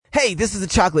Hey, this is the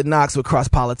Chocolate Knox with Cross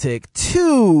Politic.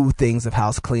 2 things of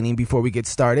house cleaning before we get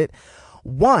started.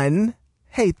 1,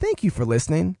 hey, thank you for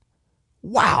listening.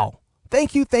 Wow.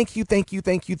 Thank you.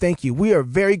 We are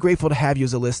very grateful to have you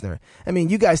as a listener. I mean,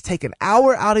 you guys take an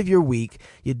hour out of your week,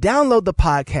 you download the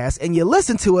podcast, and you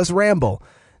listen to us ramble.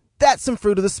 That's some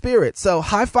fruit of the spirit. So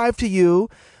high five to you.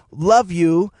 Love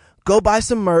you. Go buy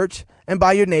some merch and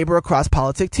buy your neighbor a Cross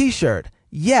Politic t-shirt.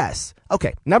 Yes.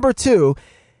 Okay. Number 2,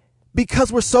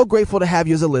 because we're so grateful to have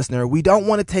you as a listener, we don't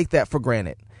want to take that for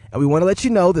granted. And we want to let you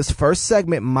know this first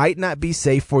segment might not be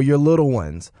safe for your little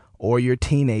ones or your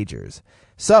teenagers.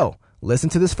 So listen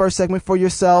to this first segment for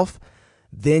yourself.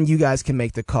 Then you guys can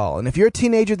make the call. And if you're a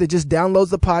teenager that just downloads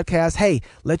the podcast, hey,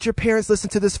 let your parents listen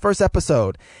to this first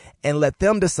episode and let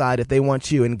them decide if they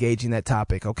want you engaging that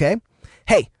topic, okay?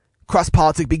 Hey, Cross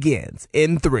Politic begins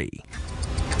in 3,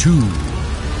 2,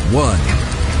 1.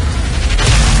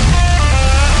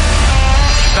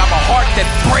 I have a heart that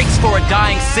breaks for a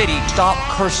dying city. Stop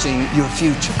cursing your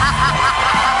future.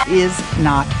 Is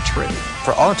not true.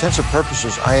 For all intents and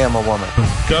purposes, I am a woman. No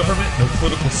government, no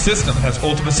political system has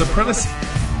ultimate supremacy.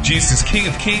 Jesus is King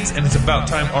of Kings, and it's about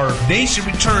time our nation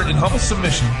return in humble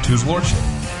submission to his lordship.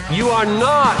 You are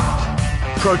not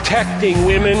protecting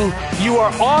women. You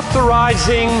are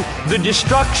authorizing the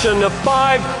destruction of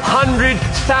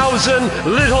 500,000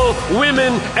 little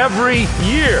women every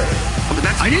year. But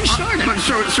I didn't start it. But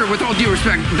sir, with all due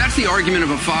respect, that's the argument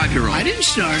of a 5-year-old. I didn't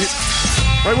start it.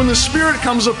 Right, when the Spirit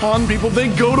comes upon people, they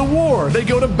go to war. They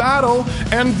go to battle,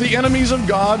 and the enemies of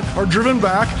God are driven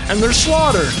back, and they're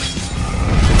slaughtered.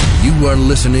 You are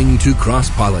listening to Cross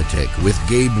Politic with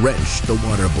Gabe Resch, the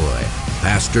Water Boy,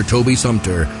 Pastor Toby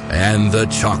Sumter, and the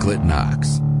Chocolate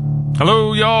Knox.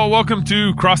 Hello, y'all. Welcome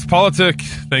to Cross Politic.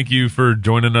 Thank you for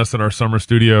joining us in our summer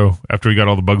studio after we got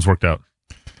all the bugs worked out.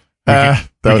 That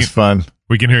was fun.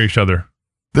 We can hear each other.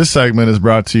 This segment is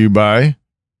brought to you by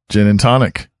Gin and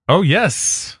Tonic. Oh,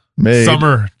 yes.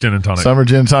 Summer Gin and Tonic. Summer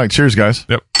Gin and Tonic. Cheers, guys.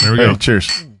 Yep. There we go.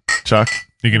 Cheers. Chuck.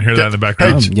 You can hear that in the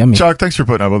background. Yummy. Chuck, thanks for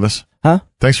putting up with us. Huh?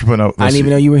 Thanks for putting up with us. I didn't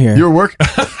even know you were here. You were working.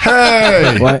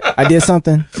 Hey! What? I did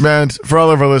something? Man, for all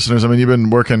of our listeners, I mean, you've been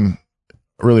working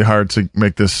really hard to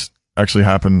make this actually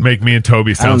happen. Make me and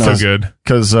Toby sound so good.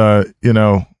 Because, I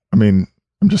mean,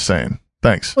 I'm just saying.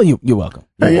 Thanks. Well, you're welcome.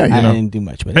 Hey, yeah, I didn't do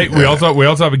much. But hey, we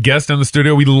also have a guest in the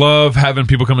studio. We love having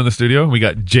people come in the studio. We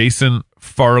got Jason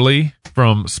Farley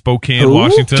from Spokane,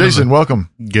 Washington. Jason, welcome.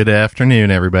 Good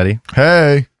afternoon, everybody.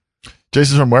 Hey.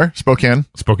 Jason's from where? Spokane,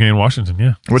 Washington,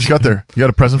 yeah. What you got there? You got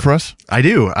a present for us? I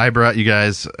do. I brought you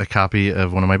guys a copy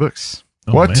of one of my books.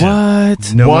 Oh, what? Man.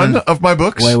 What? No one of my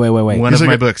books? Wait. One of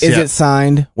my books. Is it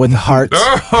signed with hearts?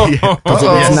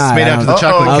 It's not. Made out to the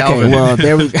chocolate Calvin. Okay, well,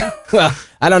 there we go. Well,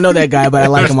 I don't know that guy, but I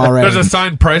like him already. There's a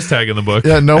signed price tag in the book.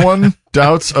 Yeah, no one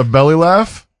doubts a belly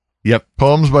laugh. Yep.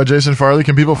 Poems by Jason Farley.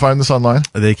 Can people find this online?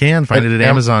 They can find it at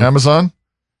Amazon. Amazon?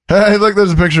 Hey, look,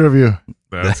 there's a picture of you.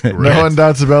 That's great. No one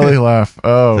doubts a belly laugh.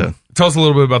 Oh. So, tell us a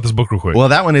little bit about this book real quick. Well,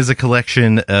 that one is a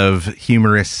collection of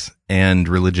humorous and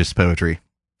religious poetry.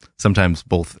 Sometimes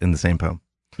both in the same poem.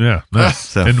 Yeah,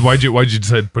 nice. And why'd you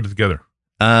decide to put it together?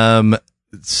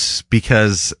 It's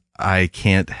because I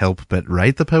can't help but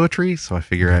write the poetry, so I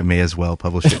figure I may as well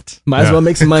publish it. Might as well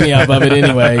make some money off of it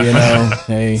anyway, you know.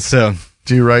 Hey. So,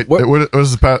 do you write? What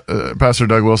is Pastor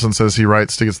Doug Wilson says he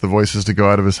writes to get the voices to go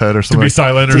out of his head or something? To be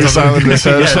silent or something. Silent in his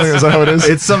head or something? Is that how it is?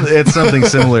 It's something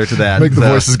similar to that. Make the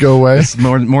voices go away. It's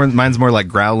mine's more like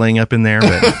growling up in there,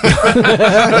 but not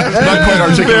quite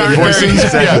articulate voices.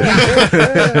 Exactly.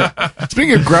 Yeah.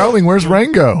 Speaking of growling, where's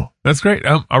Rango? That's great.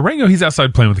 Rango, he's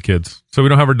outside playing with the kids, so we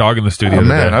don't have our dog in the studio. Oh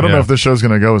man, I don't know if this show's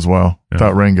gonna go as well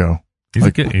without Rango. He's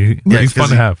a kid. He's fun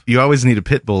to have. You always need a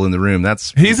pit bull in the room.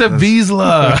 He's a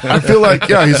Vizsla. I feel like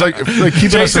he's like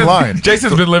keeping us in line.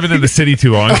 Jason's been living in the city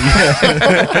too long.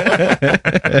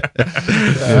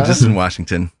 Just in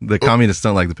Washington, the communists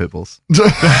don't like the pit bulls.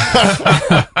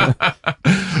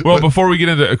 Well, before we get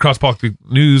into cross politic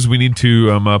news, we need to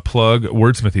plug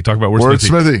Wordsmithy. Talk about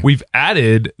Wordsmithy. We've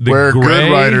added where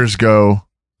good writers go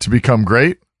to become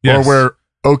great, or where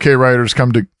okay writers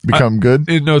come to become good.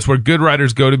 No, it's where good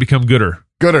writers go to become gooder.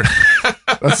 Gooder.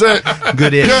 That's it.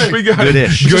 Good-ish. Okay. We got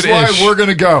Good-ish. That's why we're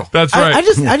gonna go. That's right.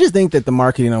 I just think that the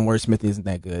marketing on Wordsmithy isn't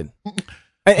that good.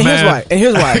 And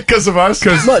here's why. Because of us?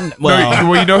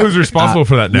 Well, you know who's responsible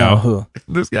for that now? No, who?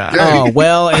 This guy. Oh,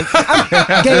 well, and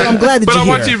I'm glad that but you're I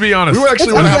want you to be honest. We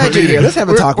actually want to have a meeting. Let's have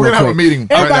a talk. We're going to have a meeting.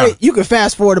 Everybody, right you can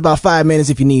fast forward about 5 minutes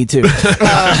if you need to.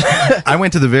 I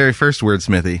went to the very first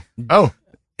Wordsmithy. Oh.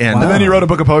 And then you wrote a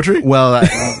book of poetry? Well,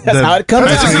 that's how it comes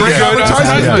out. That's a great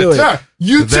advertisement. Yeah.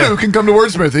 You too can come to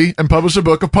Wordsmithy and publish a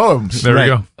book of poems. There we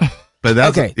go. But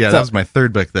that's Okay, that was my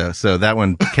third book though, so that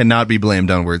one cannot be blamed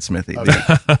on wordsmithy.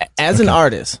 As an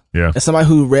artist, as somebody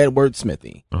who read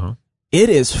wordsmithy, it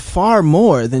is far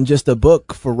more than just a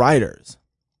book for writers.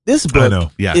 This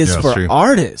book is for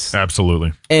artists.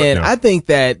 Absolutely. And I think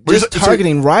that just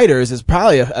targeting writers is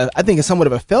probably, I think it's somewhat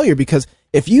of a failure, because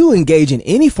if you engage in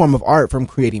any form of art, from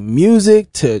creating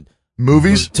music to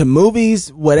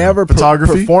movies, whatever,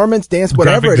 photography, performance, dance,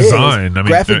 whatever graphic it design. is, I mean,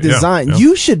 graphic design,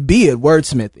 you should be at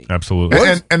wordsmithy. Absolutely.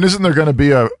 And isn't there going to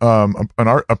be a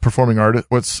performing artist?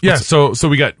 So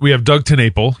we have Doug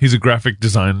Tenaple. He's a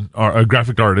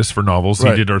graphic artist for novels.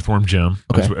 He did Earthworm Jim,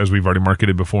 as we've already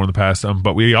marketed before in the past.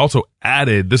 But we also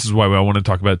added, this is why I want to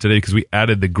talk about it today, because we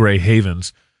added the Grey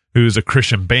Havens, who's a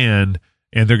Christian band.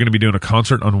 And they're going to be doing a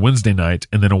concert on Wednesday night,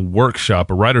 and then a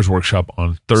writer's workshop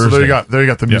on Thursday. So there you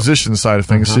got the musician side of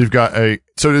things. So you've got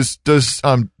does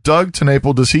Doug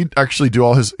Tenaple, does he actually do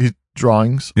all his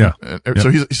drawings? Yeah. So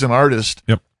he's an artist.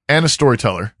 Yep. And a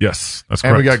storyteller. Yes, that's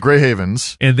correct. And we got Grey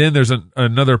Havens. And then there's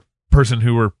another person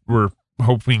who we're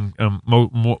hoping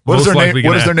what does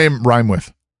their name rhyme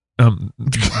with? Oh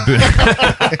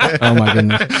my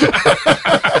goodness.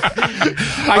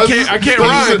 I can't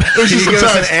rhyme. Can you give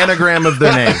us an anagram of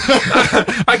their name?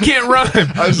 I can't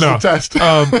rhyme. No. Test.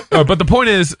 But the point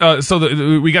is,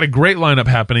 we got a great lineup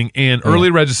happening, and early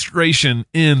registration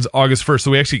ends August 1st.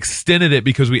 So we actually extended it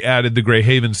because we added the Grey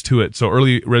Havens to it. So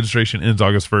early registration ends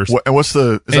August 1st. And is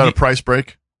that a price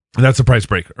break? That's a price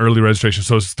break, early registration.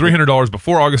 So it's $300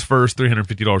 before August 1st,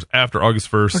 $350 after August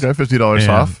 1st. Okay, $50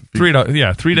 off.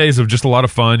 3 days of just a lot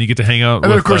of fun. You get to hang out.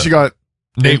 And then, of course, you got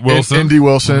Nate Wilson. Indy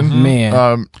Wilson. Mm-hmm.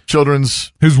 Man.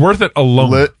 Children's. Who's worth it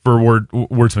alone for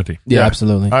wordsmithy. Yeah,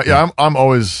 absolutely. I'm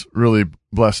always really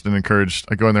blessed and encouraged.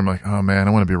 I go in there, I'm like, oh, man,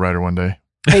 I want to be a writer one day.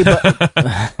 Hey, but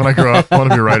when I grow up, I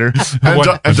want to be a writer.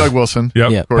 And Doug Wilson,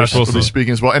 of course, will be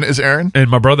speaking as well. And is Aaron?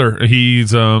 And my brother, he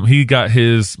got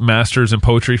his master's in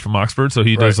poetry from Oxford, so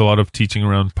he does a lot of teaching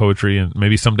around poetry, and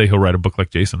maybe someday he'll write a book like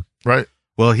Jason. Right.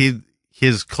 Well,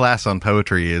 his class on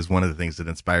poetry is one of the things that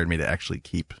inspired me to actually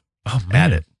keep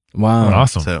at it. Wow,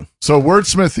 awesome. So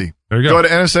wordsmithy. There you go. Go to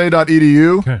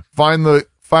nsa.edu. Okay. Find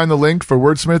the link for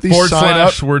wordsmithy. Sign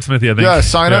up. Wordsmithy, I think. Yeah,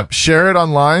 sign up. Share it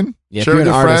online. Yeah, if you're an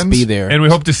artist, be there. And we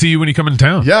hope to see you when you come in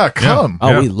town. Yeah, come.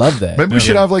 Yeah. Oh, we love that. Maybe we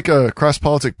should have like a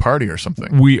cross-politic party or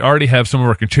something. We already have some of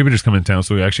our contributors come in town,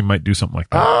 so we actually might do something like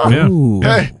that.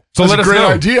 Hey, so let us know.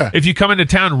 Idea. If you come into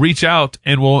town, reach out,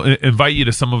 and we'll invite you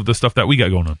to some of the stuff that we got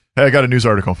going on. Hey, I got a news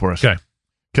article for us.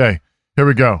 Okay. Here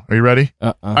we go. Are you ready?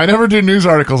 I never do news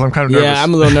articles. I'm kind of nervous. Yeah,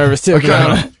 I'm a little nervous too.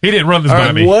 Okay. He didn't run this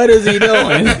by me. What is he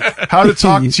doing? How to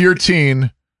talk to your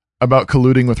teen about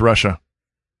colluding with Russia.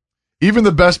 Even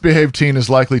the best behaved teen is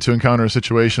likely to encounter a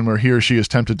situation where he or she is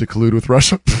tempted to collude with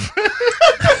Russia.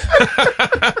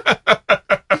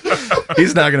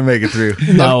 He's not going to make it through.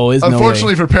 No,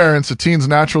 unfortunately for parents, a teen's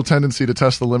natural tendency to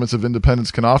test the limits of independence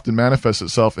can often manifest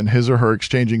itself in his or her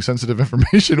exchanging sensitive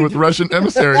information with Russian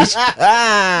emissaries.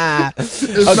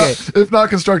 If not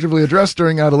constructively addressed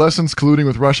during adolescence, colluding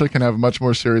with Russia can have much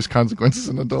more serious consequences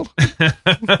in adult. All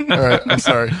right, I'm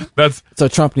sorry. So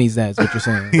Trump needs that, is what you're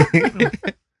saying.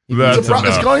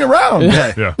 It's going around.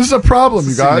 Yeah. This is a problem,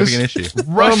 you guys. Significant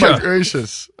issue. Russia. Oh my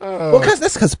gracious. Well,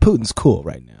 that's because Putin's cool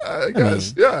right now. I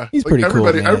guess, yeah. He's pretty cool.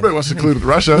 Everybody wants to collude with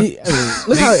Russia.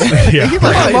 Look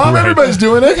how Mom, everybody's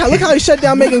doing it. Look how he shut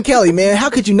down Megyn Kelly, man. How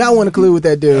could you not want to collude with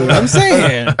that dude? I'm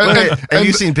saying. Have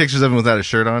you seen pictures of him without a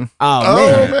shirt on?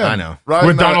 Oh man. I know.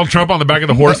 With Donald Trump on the back of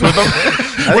the horse with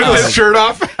him, with his shirt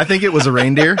off. I think it was a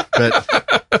reindeer, but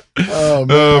oh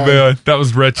man, that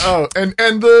was rich. Oh, and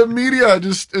the media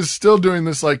just is still doing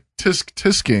this like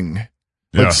tisking,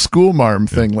 like school marm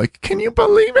thing. Like, can you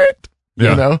believe it?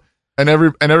 You know, and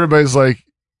everybody's like,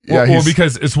 well,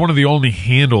 because it's one of the only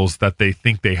handles that they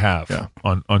think they have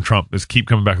on Trump is keep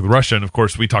coming back with Russia. And of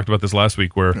course, we talked about this last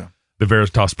week where the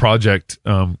Veritas Project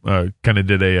kind of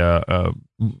did a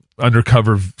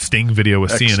undercover sting video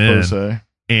with CNN,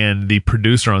 and the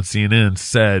producer on CNN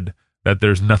said that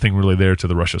there's nothing really there to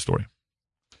the Russia story.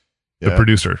 The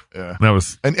producer. Yeah. That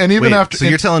was and even after. So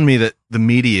you're telling me that the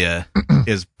media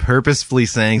is purposefully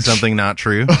saying something not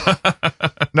true?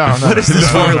 No. What is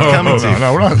this world coming to?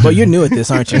 No, we're not. Well, you're new at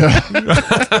this, aren't you?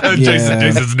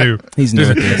 Jason's new. He's new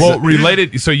at this. Well,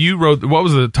 related. So you wrote. What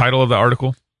was the title of the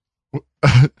article?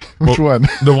 Which one?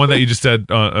 The one that you just said.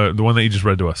 The one that you just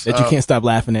read to us. That you can't stop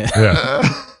laughing at. Yeah.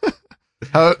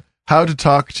 How how to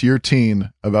talk to your teen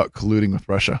about colluding with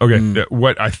Russia. Okay,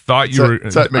 what I thought you were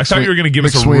going to give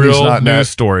us a McSweeney's real news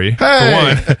story. Hey, for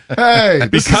one. hey,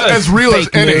 this is as real as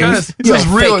any. This is as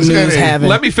real as any.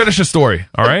 Let me finish a story.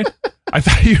 All right. I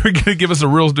thought you were going to give us a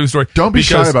real news story. Don't be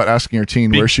shy about asking your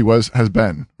teen where she has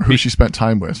been, or who she spent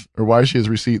time with, or why she has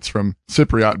receipts from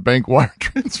Cypriot bank wire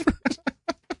transfers.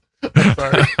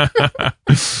 Sorry.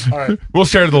 All right. We'll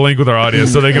share the link with our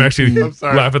audience so they can actually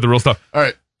laugh at the real stuff. All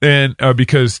right. And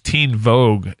because Teen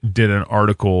Vogue did an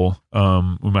article, we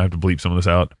might have to bleep some of this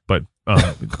out, but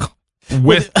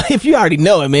with if you already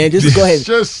know it, man, just go ahead.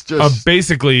 Just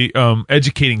basically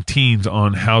educating teens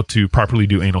on how to properly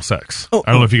do anal sex. I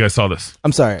don't know if you guys saw this.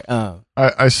 I'm sorry.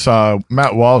 I saw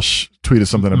Matt Walsh tweeted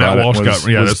something about Matt Walsh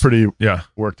was pretty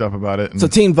worked up about it. So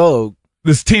Teen Vogue.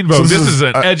 This Teen Vogue. So this is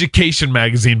an education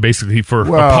magazine, basically for a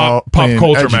pop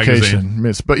culture magazine.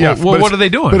 But what are they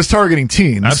doing? But it's targeting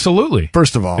teens. Absolutely.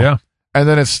 First of all, yeah, and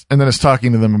then it's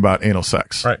talking to them about anal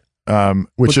sex, right?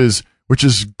 Which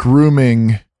is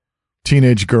grooming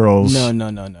teenage girls.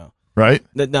 No. Right?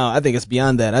 No, I think it's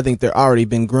beyond that. I think they're already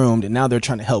been groomed, and now they're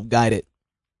trying to help guide it.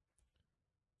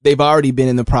 They've already been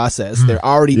in the process. They're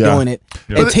already doing it.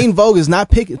 Yeah. And Teen Vogue is not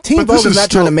picking. Teen Vogue is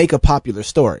not trying to make a popular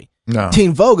story. No.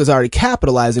 Teen Vogue is already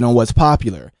capitalizing on what's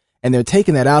popular, and they're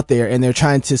taking that out there, and they're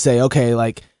trying to say, okay,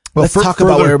 like, let's talk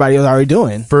about what everybody is already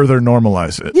doing. Further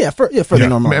normalize it. Further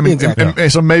normalize. I mean, exactly.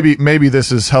 So maybe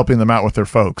this is helping them out with their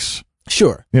folks.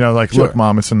 Sure. Look,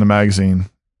 Mom, it's in the magazine.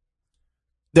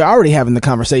 They're already having the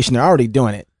conversation. They're already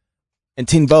doing it, and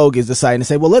Teen Vogue is deciding to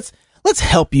say, well, let's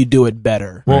help you do it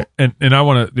better. Well, and I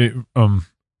want to.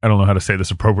 I don't know how to say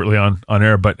this appropriately on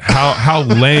air, but how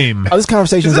lame. This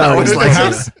conversation is already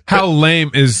how lame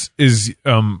is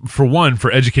for one,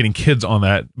 for educating kids on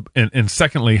that, and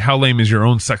secondly, how lame is your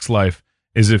own sex life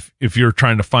is if you're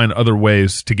trying to find other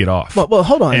ways to get off. Well,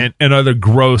 hold on, and other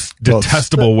gross,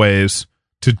 detestable ways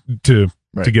to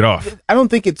get off. I don't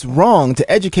think it's wrong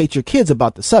to educate your kids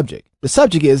about the subject. The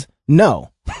subject is no.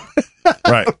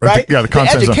 Right. Yeah, the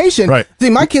content. Education. Right.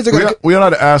 See, my kids are going to. We ought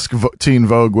to ask Teen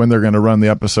Vogue when they're going to run the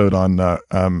episode on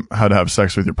how to have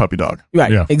sex with your puppy dog.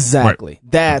 Right. Yeah. Exactly.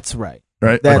 Right. That's right.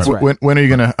 Right. That's right. When are you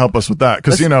going to help us with that?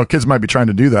 Because kids might be trying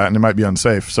to do that and it might be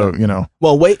unsafe. So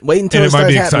Well, wait until it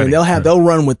starts happening. They'll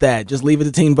run with that. Just leave it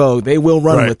to Teen Vogue. They will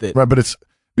run with it. Right. But it's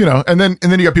and then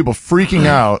you got people freaking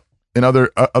out in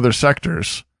other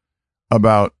sectors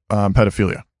about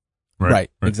pedophilia. Right.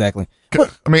 Exactly.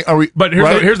 I mean, are we? But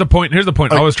here's the point. Here's the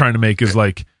point I was trying to make is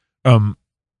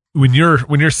when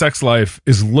your sex life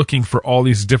is looking for all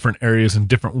these different areas and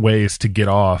different ways to get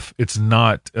off, it's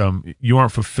not you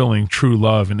aren't fulfilling true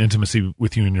love and intimacy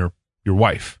with you and your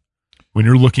wife. When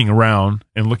you're looking around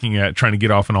and looking at trying to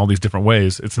get off in all these different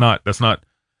ways, that's not.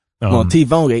 Well, Teen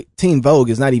Vogue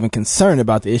is not even concerned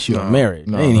about the issue of marriage.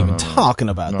 They ain't even talking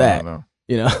about that.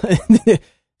 No.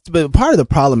 But part of the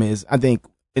problem is, I think,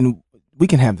 and we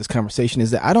can have this conversation,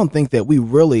 is that I don't think that we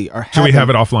really are having... Should we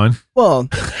have it offline? Well,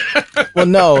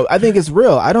 no, I think it's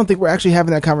real. I don't think we're actually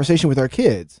having that conversation with our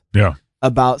kids. Yeah.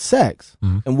 About sex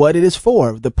and what it is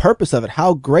for, the purpose of it,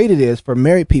 how great it is for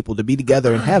married people to be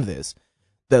together and have this.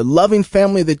 The loving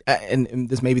family that, and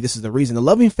this is the reason, the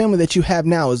loving family that you have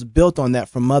now is built on that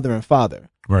from mother and father.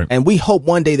 Right. And we hope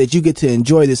one day that you get to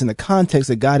enjoy this in the context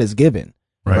that God has given.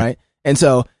 Right. And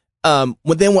so,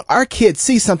 when our kids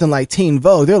see something like Teen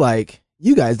Vogue, they're like,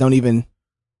 you guys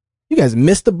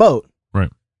missed the boat.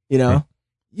 Right. Right.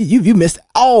 You missed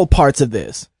all parts of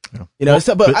this. Yeah.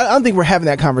 But I don't think we're having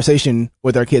that conversation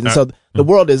with our kids. And so the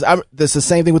world is, it's the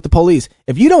same thing with the police.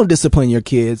 If you don't discipline your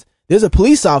kids, there's a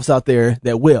police officer out there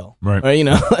that will. Right.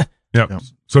 Yeah.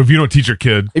 So if you don't teach your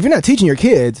kid. If you're not teaching your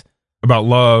kids. About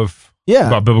love. Yeah.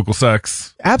 About biblical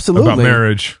sex. Absolutely. About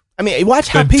marriage. I mean, watch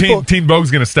how people... Teen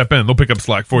Vogue's going to step in. They'll pick up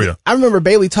slack for you. I remember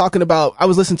Bailey talking about... I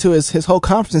was listening to his whole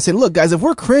conference and saying, look, guys, if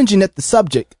we're cringing at the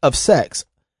subject of sex,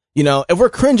 if we're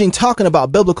cringing talking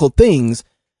about biblical things,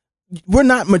 we're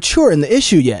not mature in the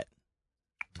issue yet.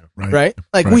 Right?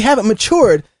 We haven't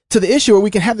matured to the issue where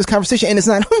we can have this conversation and it's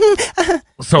not...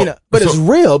 it's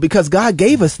real because God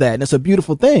gave us that and it's a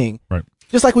beautiful thing. Right.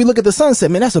 Just like we look at the sunset,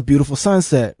 man, that's a beautiful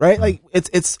sunset, right? Like,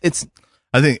 it's...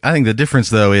 I think the difference,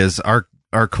 though, is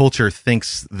our culture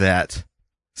thinks that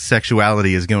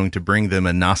sexuality is going to bring them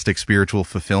a Gnostic spiritual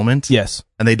fulfillment. Yes.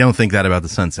 And they don't think that about the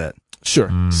sunset.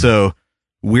 Sure. So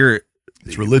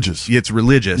it's religious. It's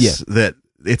religious that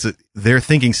they're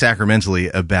thinking sacramentally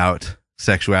about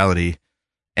sexuality,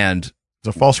 and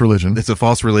it's a false religion. It's a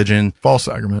false religion. False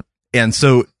sacrament. And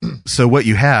so what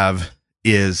you have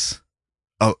is,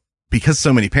 because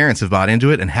so many parents have bought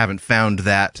into it and haven't found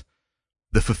that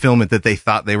the fulfillment that they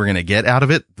thought they were going to get out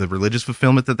of it, the religious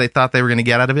fulfillment that they thought they were going to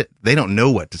get out of it, they don't know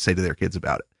what to say to their kids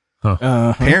about it.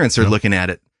 Parents are looking at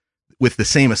it with the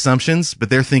same assumptions, but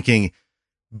they're thinking,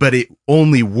 but it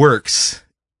only works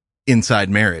inside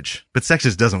marriage. But sex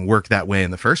just doesn't work that way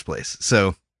in the first place.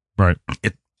 So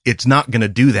it's not going to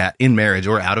do that in marriage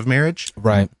or out of marriage.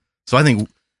 Right. So I think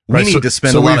we need to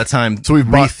spend a lot of time. So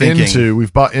we've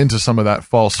bought into some of that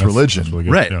false religion, really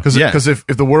right? Because if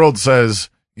the world says,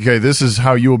 okay, this is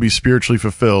how you will be spiritually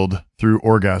fulfilled through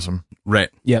orgasm, right?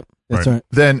 Yep, that's right.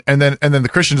 Then the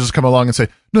Christians just come along and say,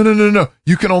 no,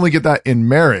 you can only get that in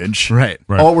marriage, right?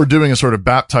 All we're doing is sort of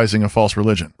baptizing a false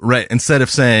religion, right? Instead of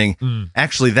saying,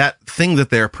 actually, that thing that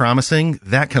they're promising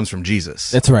that comes from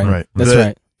Jesus. That's right. That's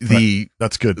right.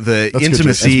 That's good. The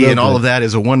intimacy and all of that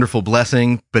is a wonderful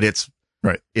blessing, but it's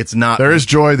not. There is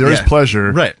joy, there is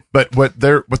pleasure, right? But what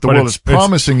the world is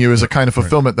promising you is a kind of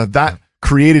fulfillment that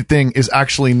created thing is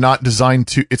actually not designed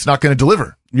to. It's not going to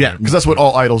deliver. Yeah, because that's what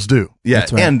all idols do. Yeah,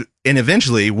 and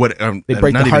eventually, what they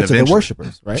break the hearts of their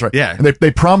worshipers, right? That's right. Yeah, and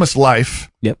they promise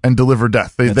life and deliver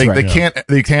death. They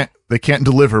can't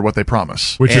deliver what they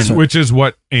promise. Which is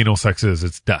what anal sex is.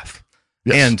 It's death.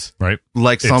 Yes. And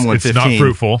like Psalm 115, it's not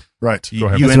fruitful. Right. You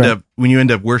end up when you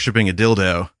end up worshiping a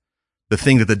dildo, the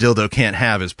thing that the dildo can't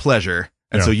have is pleasure.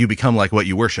 And so you become like what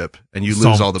you worship, and you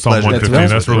lose all the pleasure.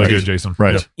 That's really good, Jason.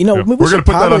 Right. Yep. You know, we're going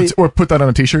to put that on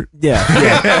a t-shirt. Yeah.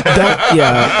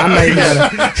 I'm not even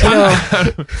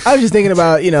gonna, I was just thinking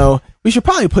about, we should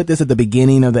probably put this at the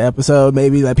beginning of the episode,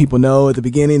 maybe let people know at the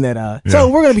beginning that, so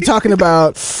we're going to be talking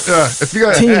about if you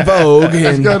got, Teen Vogue.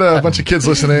 If you got a bunch of kids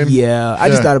listening. Yeah. I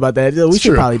just thought about that. We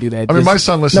should probably do that. I mean, my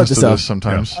son listens to this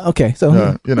sometimes. Yeah. Okay.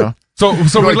 So,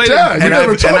 So related, and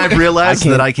I've realized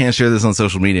that I can't share this on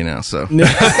social media now. So, and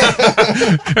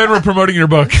we're promoting your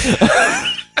book.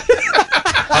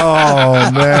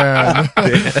 Oh man!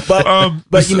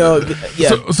 But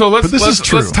So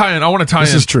let's tie in. I want to tie in.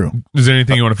 This is true. Is there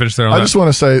anything you want to finish there? On I just want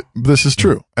to say this is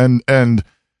true, and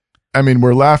I mean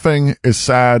we're laughing. It's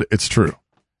sad. It's true.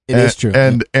 It is true.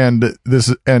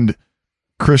 And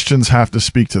Christians have to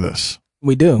speak to this.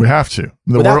 We do. We have to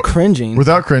without cringing,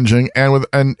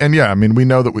 and yeah. I mean, we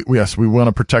know that we want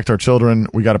to protect our children.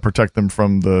 We got to protect them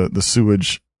from the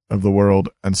sewage of the world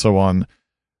and so on.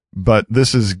 But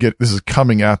this is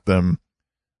coming at them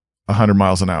 100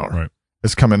 miles an hour. Right.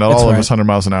 It's coming at all of us 100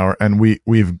 miles an hour, and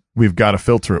we've got to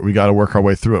filter it. We got to work our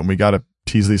way through it, and we got to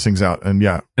tease these things out. And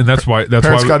and that's why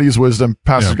parents got to use wisdom,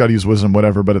 pastors got to use wisdom,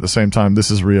 whatever. But at the same time,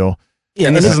 this is real. Yeah,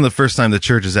 and this isn't the first time the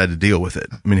church has had to deal with it.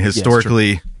 I mean,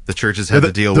 historically, the church has had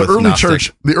to deal with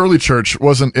Gnostic. The early church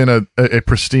wasn't in a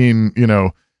pristine,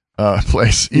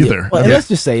 place either. Yeah. Well, and let's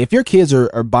just say, if your kids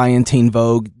are buying Teen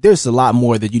Vogue, there's a lot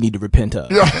more that you need to repent of.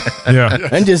 Yeah.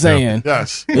 I'm just saying.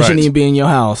 Yes. It shouldn't even be in your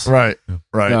house. Right.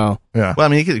 Right. No. Yeah. Well, I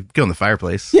mean, you could go in the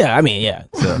fireplace. Yeah. I mean, yeah.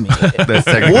 So, that's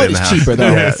technically wood is cheaper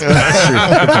though. Yeah, that's true.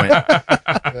 Good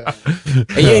point.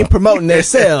 And you ain't promoting their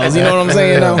sales. You know what I'm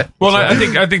saying? No? Well, I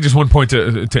think just one point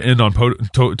to end on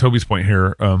Toby's point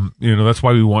here. That's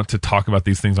why we want to talk about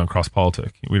these things on Cross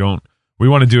Politic. We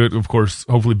want to do it, of course,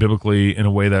 hopefully biblically in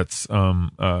a way that's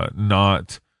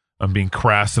not being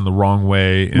crass in the wrong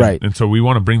way. Right. And so we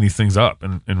want to bring these things up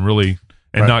and really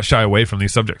not shy away from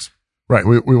these subjects. Right.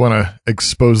 We want to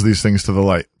expose these things to the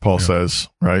light, Paul says,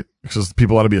 right? Because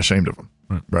people ought to be ashamed of them.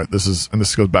 Right.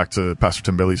 This goes back to Pastor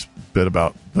Tim Bailey's bit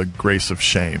about the grace of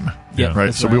shame. Yeah.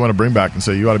 Right. So we want to bring back and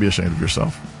say, you ought to be ashamed of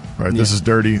yourself. Right. Yeah. This is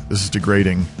dirty. This is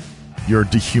degrading. You're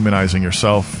dehumanizing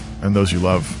yourself and those you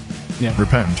love. Yeah.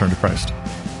 Repent and turn to Christ.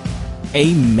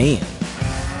 Amen.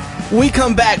 We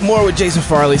come back more with Jason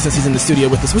Farley since he's in the studio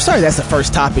with us. We're sorry that's the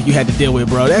first topic you had to deal with,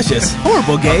 bro. That's just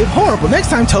horrible, Gabe. Horrible. Next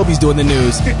time Toby's doing the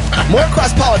news. More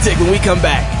Cross Politic when we come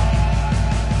back.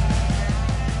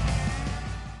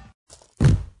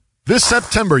 This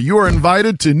September, you are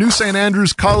invited to New St.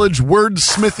 Andrews College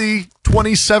Wordsmithy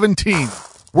 2017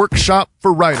 Workshop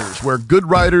for Writers, where good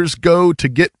writers go to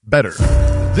get better.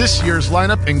 This year's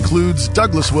lineup includes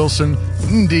Douglas Wilson,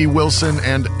 Ndee Wilson,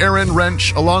 and Aaron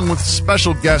Wrench, along with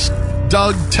special guest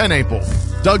Doug Tenaple.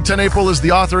 Doug Tenaple is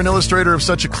the author and illustrator of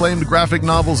such acclaimed graphic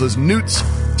novels as Newts,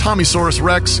 Tommysaurus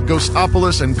Rex,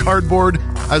 Ghostopolis, and Cardboard,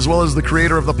 as well as the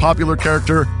creator of the popular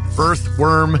character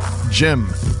Earthworm Jim.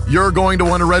 You're going to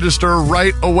want to register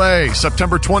right away,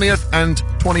 September 20th and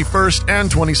 21st and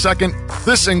 22nd.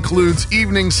 This includes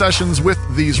evening sessions with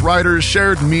these writers,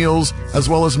 shared meals, as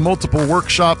well as multiple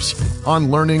workshops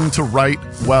on learning to write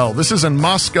well. This is in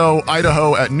Moscow,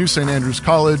 Idaho at New St. Andrews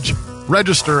College.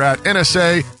 Register at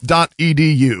nsa.edu.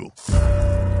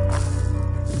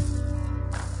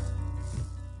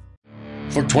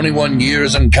 For 21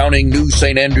 years and counting, New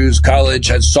St. Andrews College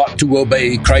has sought to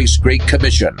obey Christ's Great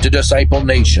Commission to disciple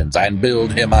nations and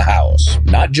build him a house,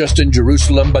 not just in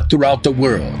Jerusalem, but throughout the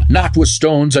world. Not with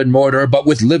stones and mortar, but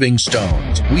with living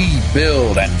stones. We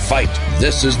build and fight.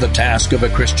 This is the task of a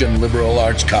Christian liberal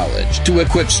arts college, to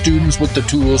equip students with the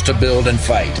tools to build and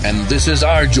fight. And this is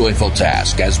our joyful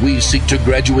task as we seek to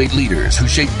graduate leaders who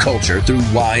shape culture through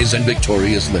wise and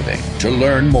victorious living. To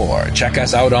learn more, check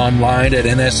us out online at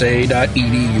nsa.edu/explore.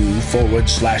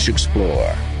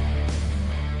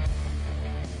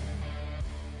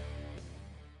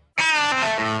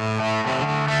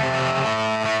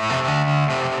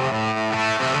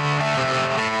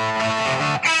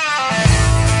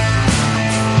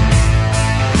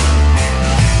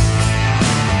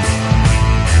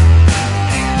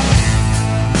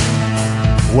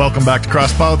 Welcome back to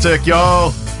Cross Politic,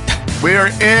 y'all. We're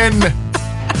in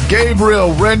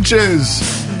Gabriel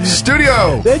Wrench's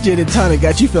studio. That gin and tonic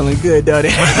got you feeling good, don't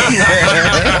it?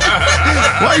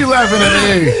 Why are you laughing at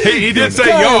me? He did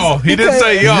say y'all. He did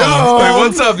say y'all. Like,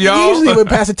 what's up, y'all? Usually when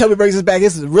Pastor Toby brings us back,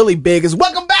 this is really big. It's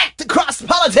welcome back to Cross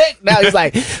Politic. Now he's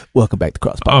like, welcome back to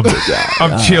Cross Politic, y'all.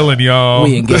 I'm chilling, y'all.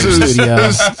 We in Gabe Studio.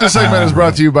 This segment is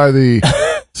brought to you by the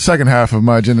second half of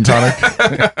my gin and tonic.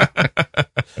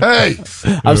 Hey.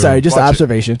 I'm sorry, just an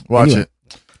observation. Watch it.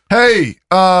 Hey,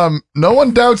 no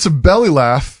one doubts a belly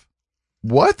laugh.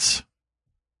 What?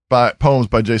 Poems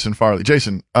by Jason Farley.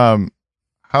 Jason,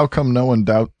 how come no one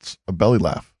doubts a belly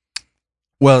laugh?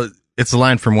 Well, it's a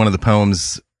line from one of the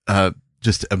poems,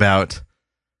 just about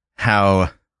how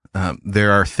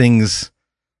there are things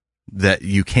that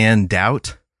you can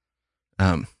doubt,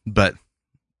 but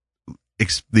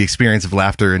the experience of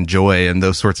laughter and joy and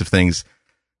those sorts of things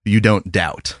you don't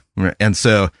doubt, right? And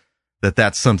so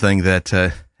that's something that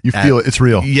you feel it. It's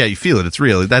real. Yeah, you feel it. It's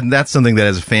real. That's something that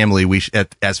as a family,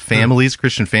 as families,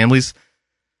 Christian families,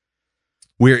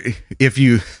 if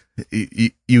you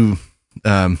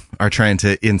are trying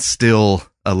to instill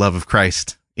a love of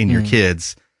Christ in your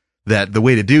kids, that the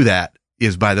way to do that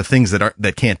is by the things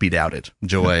that can't be doubted: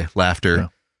 joy, laughter,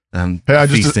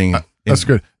 feasting. That's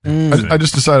good. I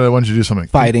just decided I wanted you to do something.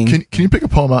 Fighting. Can you pick a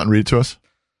poem out and read it to us?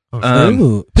 Pick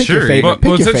sure. your favorite.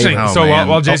 Well, it's interesting. So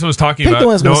while Jason was talking pick about the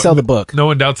one's going to sell the book. No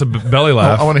one doubts a belly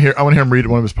laugh. I want to hear him read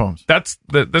one of his poems. That's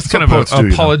kind of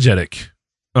an apologetic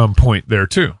point there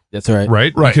too. That's right.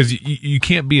 Right. Because you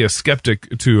can't be a skeptic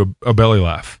to a belly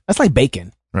laugh. That's like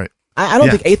bacon. Right. I don't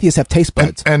think atheists have taste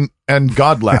buds. And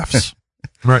God laughs.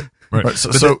 Right.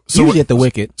 So usually at the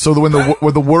wicked. So when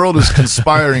the world is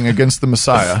conspiring against the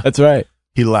Messiah, that's right.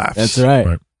 He laughs. That's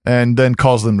right. And then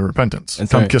calls them to repentance.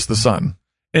 That's Come right. kiss the Son.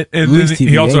 And then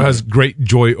he also has great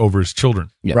joy over his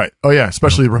children. Yeah. Right. Oh yeah.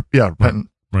 Especially repentant.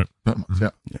 Right.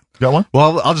 Yeah. Got one?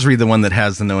 Well, I'll just read the one that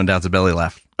has the no one doubts a belly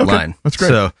laugh line. That's great.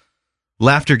 So,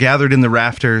 laughter gathered in the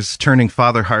rafters, turning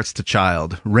father hearts to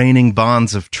child, raining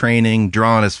bonds of training,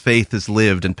 drawn as faith is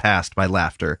lived and passed by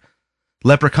laughter.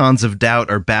 Leprechauns of doubt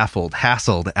are baffled,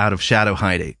 hassled out of shadow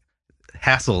hiding.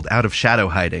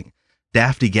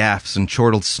 Dafty gaffs and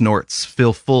chortled snorts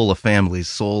fill full a family's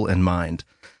soul and mind.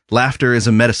 Laughter is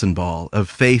a medicine ball of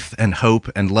faith and hope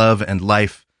and love and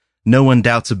life. No one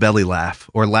doubts a belly laugh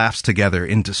or laughs together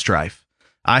into strife.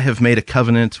 I have made a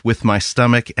covenant with my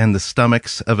stomach and the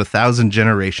stomachs of 1,000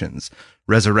 generations.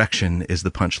 Resurrection is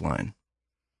the punchline.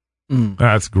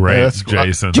 That's great,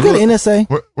 Jason. Did you go to NSA?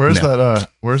 Where's that?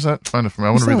 Where's that? Find it for me. I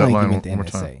want to read that line one more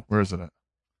time. Where is it at?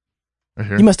 Right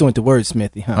here. You must have went to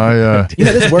Wordsmithy, huh?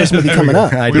 This Wordsmithy coming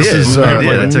up. I did.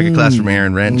 I took a class from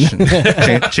Aaron Wrench and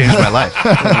changed my life.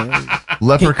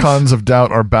 Leprechauns of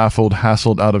doubt are baffled,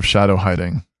 hassled out of shadow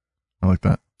hiding. I like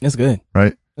that. That's good.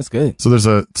 Right? That's good. So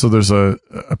there's a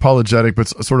apologetic, but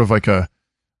it's sort of like a,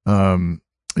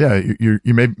 you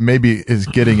maybe is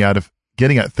getting at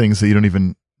things that you don't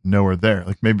even know are there.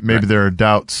 Like maybe there are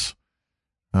doubts,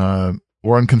 or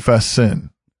unconfessed sin.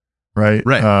 Right.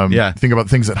 Think about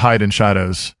things that hide in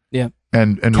shadows. Yeah.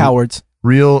 And cowards.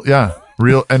 Real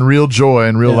joy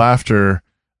and real laughter.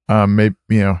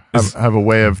 Maybe have a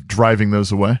way of driving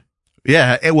those away.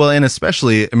 Yeah. Well, and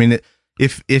especially, I mean,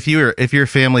 if you're a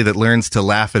family that learns to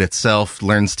laugh at itself,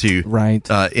 learns to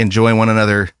enjoy one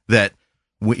another, that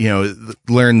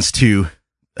learns to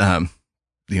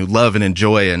love and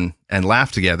enjoy and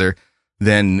laugh together,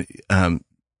 then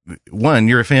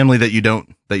you're a family that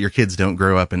your kids don't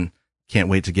grow up and can't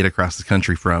wait to get across the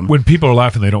country from. When people are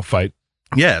laughing, they don't fight.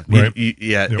 Yeah. Right.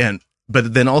 Yep.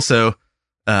 But then also,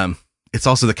 it's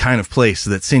also the kind of place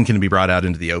that sin can be brought out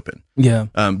into the open. Yeah.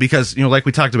 Because, like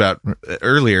we talked about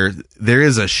earlier, there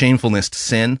is a shamefulness to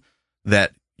sin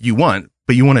that you want,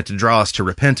 but you want it to draw us to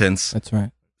repentance. That's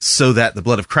right. so that the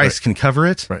blood of Christ can cover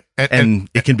it, right. And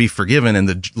it can be forgiven, and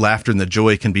the laughter and the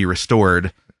joy can be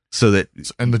restored, so that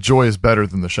and the joy is better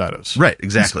than the shadows. Right,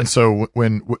 exactly. And so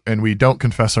when we don't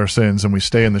confess our sins and we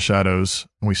stay in the shadows,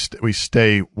 and we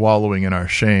stay wallowing in our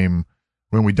shame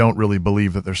when we don't really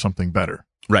believe that there's something better.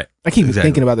 Right. I keep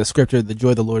thinking about the scripture, "The joy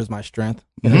of the Lord is my strength."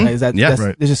 You know, is that? Yeah,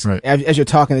 It's just as you're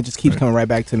talking, it just keeps coming right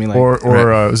back to me. Like,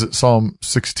 is it Psalm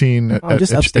 16?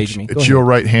 Just upstage me. At your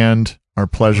right hand are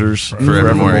pleasures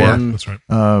forevermore. Yeah, that's right.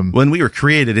 When we were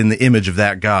created in the image of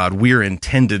that God, we're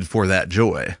intended for that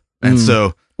joy, and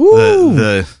so.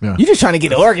 You're just trying to get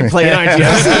the organ playing, aren't you?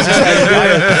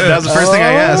 That was the first thing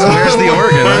I asked. Where's the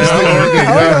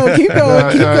organ?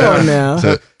 Keep going now.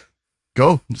 So,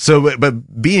 go. So,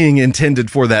 but being intended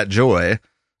for that joy,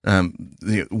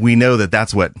 we know that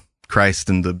that's what Christ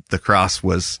and the cross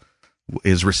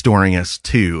is restoring us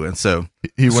to, and so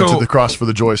he went to the cross for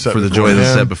the joy set that's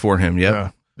set before him.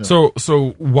 Yep. Yeah.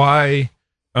 So why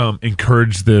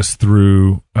encourage this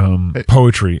through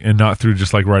poetry and not through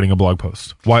just like writing a blog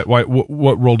post? Why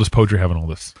what role does poetry have in all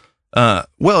this?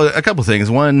 Well, a couple things.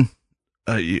 One,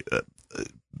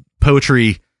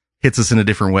 poetry hits us in a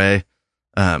different way.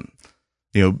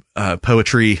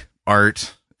 Poetry,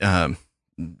 art,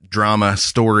 drama,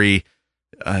 story,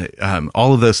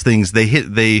 all of those things, they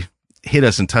hit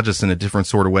us and touch us in a different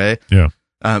sort of way. Yeah.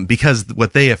 Because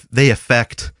what they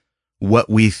affect what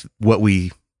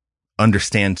we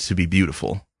understand to be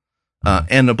beautiful.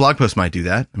 And a blog post might do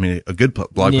that. I mean, a good blog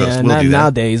post will do that.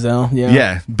 Nowadays, though. Yeah.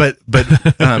 Yeah. But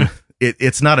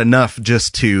it's not enough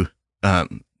just to,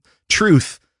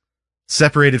 truth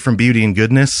separated from beauty and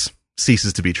goodness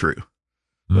ceases to be true.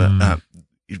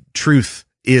 Truth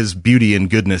is beauty and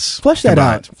goodness. Flesh that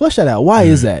out. Why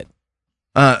is that?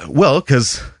 Well,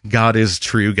 because God is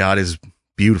true. God is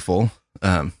beautiful.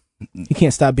 You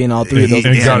can't stop being all three of those.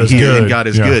 And God is good. And God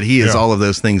is good. He is all of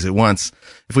those things at once.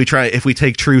 If we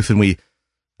take truth and we,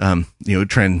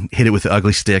 try and hit it with the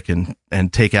ugly stick and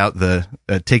take out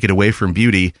take it away from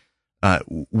beauty,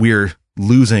 we're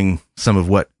losing some of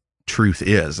what truth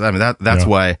is. I mean, that's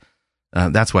why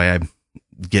I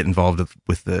get involved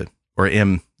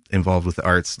am involved with the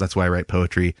arts. That's why I write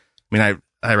poetry. I mean,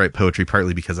 I write poetry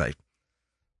partly because I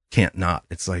can't not.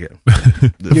 It's like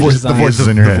the voices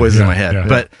in your head. The voices in my head.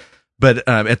 Yeah. But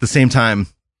at the same time,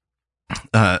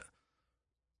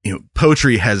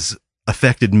 poetry has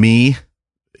affected me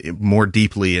more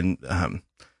deeply and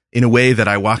in a way that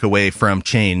I walk away from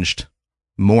changed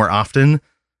more often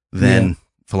than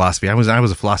philosophy. I was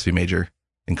a philosophy major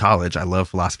in college. I love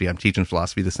philosophy. I'm teaching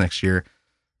philosophy this next year.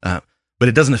 But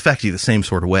it doesn't affect you the same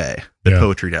sort of way that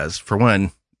poetry does. For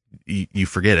one, you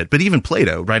forget it. But even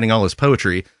Plato, writing all his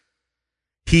poetry,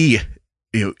 we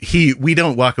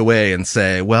don't walk away and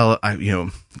say, well,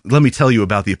 let me tell you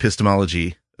about the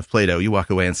epistemology of Plato. You walk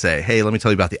away and say, hey, let me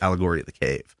tell you about the allegory of the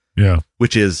cave. Yeah.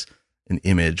 Which is an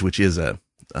image, which is it's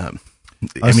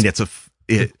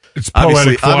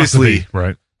poetic philosophy,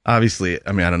 right? Obviously,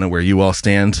 I mean, I don't know where you all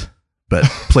stand, but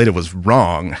Plato was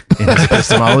wrong in his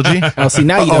epistemology. Oh, see,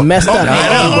 now you done messed up.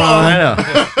 I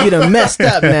know. You done messed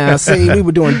up now. See, we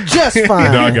were doing just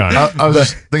fine. I was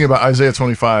just thinking about Isaiah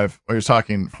 25, where you're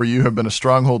talking, for you have been a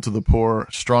stronghold to the poor,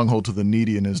 stronghold to the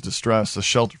needy in his distress, a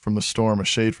shelter from the storm, a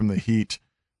shade from the heat.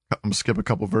 I'm going to skip a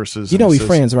couple verses. You know we're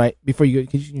friends, right? Before you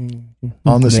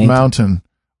on this mountain,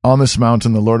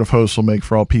 the Lord of hosts will make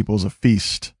for all peoples a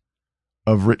feast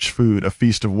of rich food, a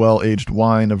feast of well-aged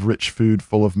wine, of rich food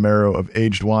full of marrow, of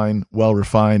aged wine, well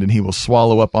refined, and he will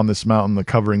swallow up on this mountain the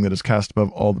covering that is cast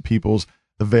above all the peoples,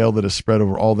 the veil that is spread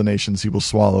over all the nations. He will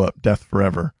swallow up death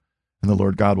forever, and the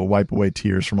Lord God will wipe away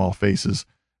tears from all faces,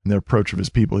 and the reproach of his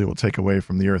people he will take away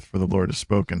from the earth, for the Lord has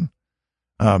spoken.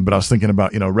 But I was thinking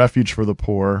about, refuge for the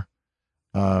poor,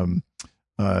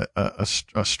 a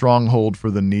stronghold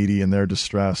for the needy in their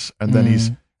distress, and then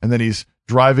he's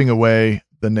driving away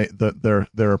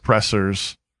their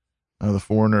oppressors, the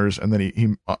foreigners, and then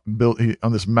he built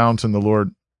on this mountain. The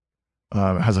Lord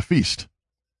has a feast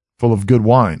full of good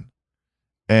wine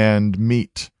and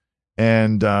meat,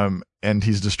 and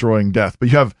he's destroying death. But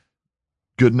you have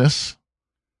goodness,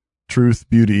 truth,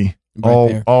 beauty,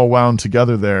 all wound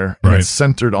together there, and it's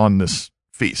centered on this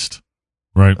feast.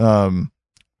 Right.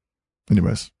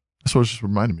 Anyways, that's what it just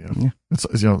reminded me of. Yeah.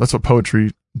 That's what poetry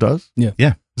does. Yeah.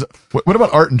 Yeah. What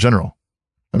about art in general?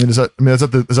 Is that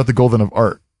the goal then of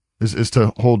art? Is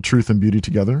to hold truth and beauty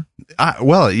together?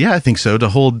 I think so. To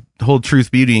hold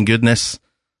truth, beauty, and goodness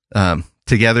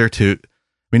together.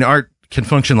 Art can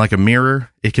function like a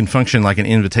mirror. It can function like an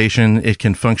invitation. It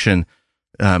can function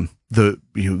the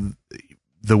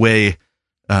way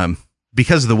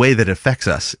because the way that it affects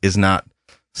us is not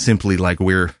simply like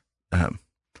we're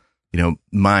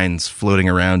minds floating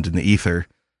around in the ether,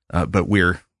 but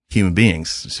we're human beings.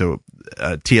 So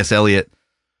T.S. Eliot,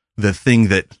 the thing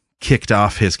that kicked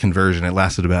off his conversion, it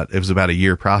was about a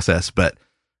year process, but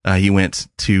he went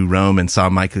to Rome and saw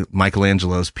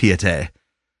Michelangelo's Piete,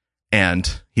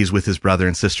 and he's with his brother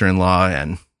and sister-in-law,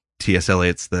 and T.S.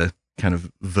 Eliot's the kind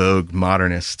of vogue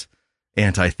modernist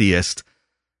anti-theist,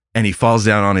 and he falls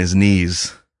down on his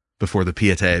knees before the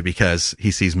Piete because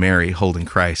he sees Mary holding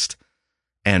Christ,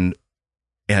 and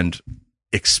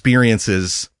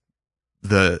experiences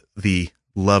the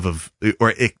love of,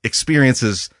 or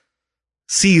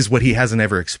sees what he hasn't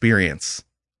ever experienced,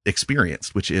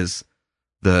 which is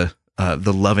the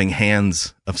loving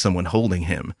hands of someone holding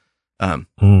him. And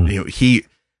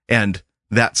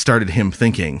that started him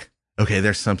thinking, okay,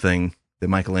 there's something that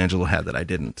Michelangelo had that I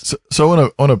didn't. So I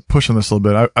want to push on this a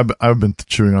little bit. I've been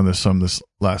chewing on this some this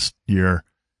last year,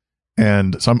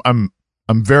 and so I'm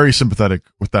very sympathetic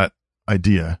with that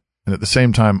idea. And at the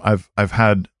same time, I've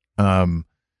had some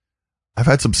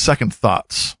second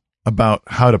thoughts about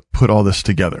how to put all this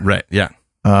together. Right. Yeah.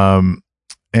 And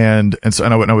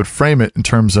I would frame it in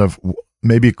terms of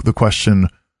maybe the question,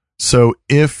 so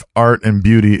if art and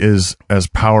beauty is as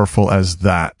powerful as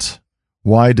that,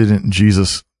 why didn't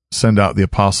Jesus send out the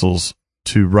apostles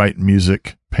to write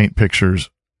music, paint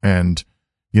pictures, and,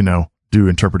 do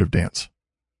interpretive dance?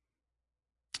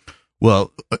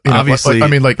 Well, obviously,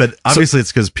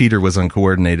 it's because Peter was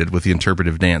uncoordinated with the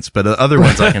interpretive dance, but other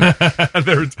ones I can.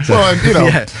 There's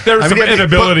some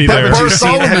inability there.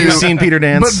 Have you seen Peter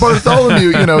dance? But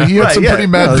Bartholomew, he had some pretty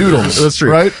mad doodles. That's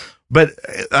true, right? But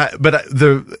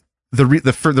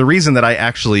the reason that I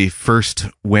actually first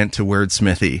went to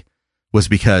wordsmithy was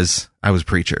because I was a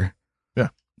preacher. Yeah,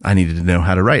 I needed to know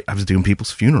how to write. I was doing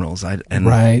people's funerals,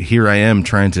 right. Here I am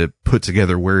trying to put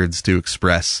together words to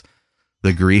express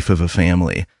the grief of a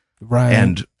family. Right.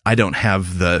 And I don't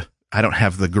have the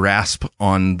grasp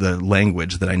on the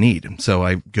language that I need. So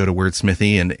I go to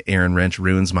wordsmithy, and Aaron Wrench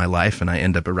ruins my life, and I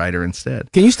end up a writer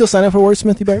instead. Can you still sign up for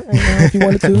wordsmithy right now if you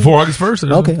wanted to? Before August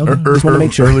 1st. Okay. Just want to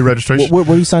make sure. Early registration. Where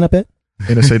do you sign up at?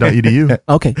 NSA.edu.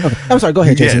 Okay. I'm sorry. Go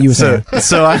ahead, Jason. You were saying.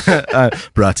 So I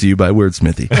brought to you by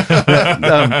wordsmithy.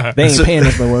 They ain't paying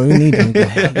us, but we need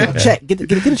to check. Get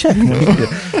a check.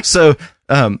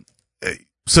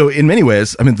 So in many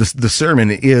ways, I mean, the sermon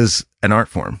is an art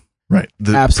form. Right.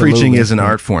 The preaching is an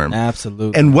art form.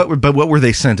 Absolutely. And what were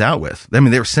they sent out with? I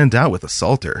mean, they were sent out with a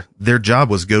psalter. Their job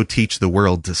was go teach the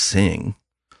world to sing.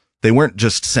 They weren't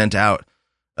just sent out.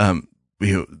 There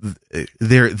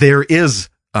is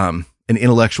an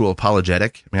intellectual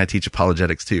apologetic. I mean, I teach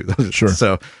apologetics too. Sure.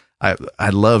 So I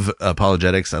love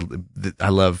apologetics. I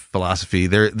love philosophy.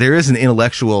 There is an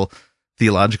intellectual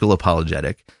theological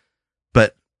apologetic,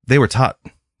 but they were taught.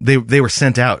 They were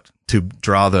sent out to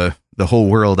draw the whole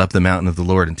world up the mountain of the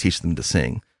Lord and teach them to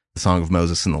sing the song of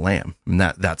Moses and the Lamb. And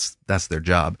that's their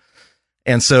job.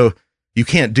 And so you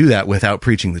can't do that without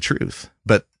preaching the truth.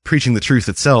 But preaching the truth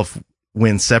itself,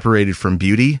 when separated from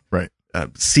beauty, right,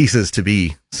 ceases to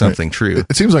be something true.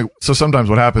 It seems like, so sometimes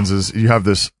what happens is you have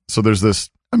this, so there's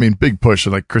this, big push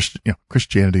of like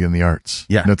Christianity in the arts.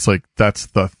 Yeah. And it's like, that's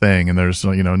the thing. And there's,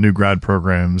 new grad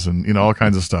programs and, all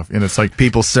kinds of stuff. And it's like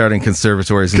people starting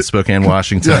conservatories in Spokane,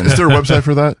 Washington. Yeah, is there a website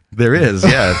for that? There is.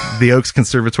 Yeah.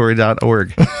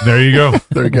 theoaksconservatory.org. There you go.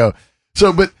 There you go.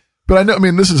 So, but I know,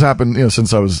 this has happened,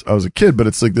 since I was a kid, but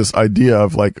it's like this idea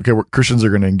of like, okay, Christians are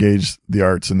going to engage the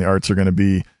arts, and the arts are going to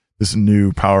be this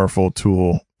new powerful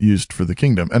tool used for the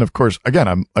kingdom. And of course,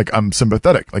 again, I'm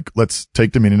sympathetic. Like, let's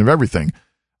take dominion of everything.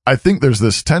 I think there's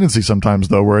this tendency sometimes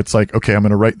though, where it's like, okay, I'm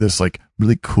going to write this like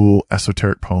really cool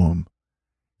esoteric poem,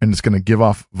 and it's going to give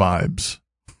off vibes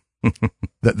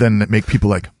that then make people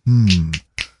like, right.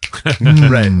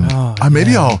 Oh,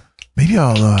 maybe I'll,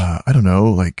 I don't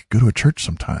know, like go to a church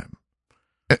sometime.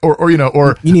 Or you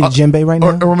need a djembe right now,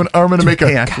 or I'm going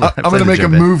to make a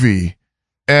movie,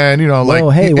 and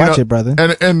like, hey, watch it, brother,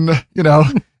 and and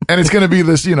it's going to be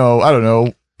this, I don't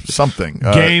know, something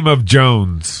Game of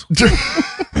Jones.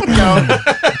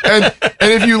 And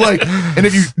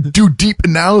if you do deep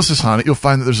analysis on it, you'll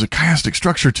find that there's a chiastic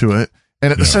structure to it,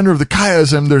 and at the center of the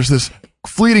chiasm, there's this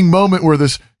fleeting moment where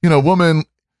this woman,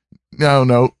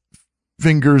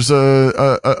 fingers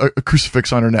a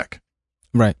crucifix on her neck,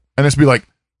 right, and it's be like,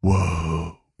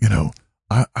 whoa,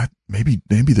 I maybe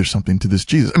there's something to this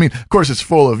Jesus. Of course, it's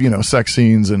full of sex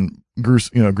scenes and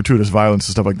gratuitous violence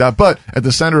and stuff like that. But at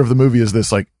the center of the movie is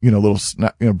this like little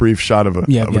brief shot of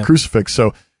a crucifix.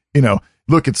 So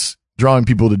look, it's drawing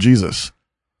people to Jesus.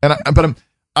 And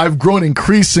I've grown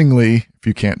increasingly, if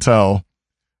you can't tell,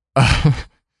 I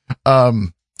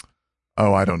don't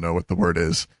know what the word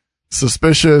is,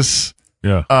 suspicious.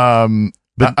 Yeah.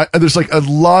 There's like a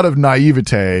lot of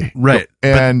naivete. Right.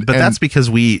 And but that's because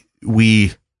we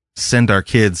send our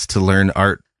kids to learn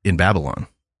art in Babylon.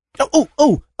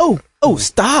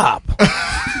 Stop.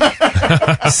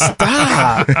 Stop.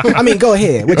 I mean, go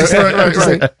ahead. What you say? Right.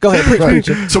 Go ahead, preach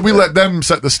it. So we let them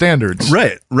set the standards.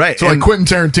 Right. So like Quentin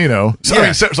Tarantino.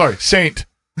 Saint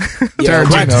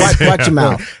Tarantino. Watch your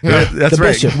mouth. That's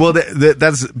right. Bishop. Well,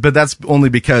 that's only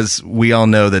because we all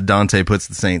know that Dante puts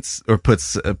the saints or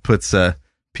puts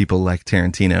people like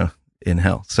Tarantino in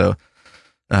hell. So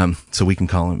we can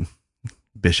call him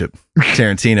Bishop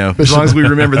Tarantino, as long as we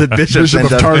remember that bishops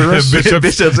end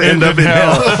up in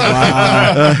hell.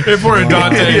 Wow. If we're in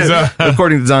Dante's,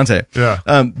 according to Dante. Yeah.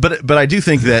 But I do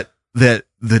think that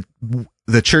the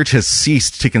church has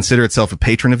ceased to consider itself a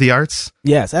patron of the arts.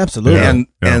 Yes, absolutely.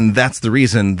 And that's the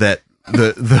reason that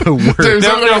the word.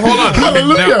 Now, hold on.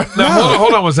 Now,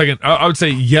 hold on 1 second. I would say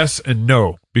yes and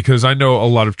no, because I know a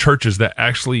lot of churches that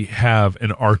actually have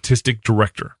an artistic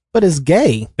director. But it's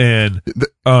gay. And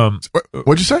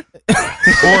what'd you say?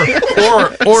 Or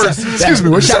excuse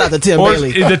me. Shout out to Tim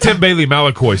Bailey. The Tim Bailey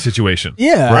Malakoi situation.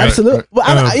 Yeah, right? Absolutely. Well,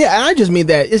 I just mean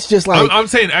that it's just like I'm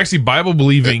saying actually Bible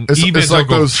believing evangelical like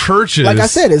those churches. Like I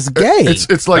said, it's gay.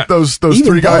 It's like those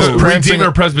three guys prancing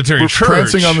Redeemer Presbyterian Church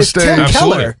prancing on the stage.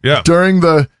 Absolutely. Yeah. During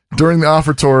the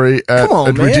offertory at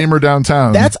Redeemer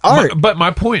downtown. That's art. But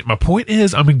my point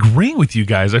is, I'm agreeing with you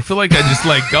guys. I feel like I just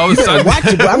like all of a sudden. Watch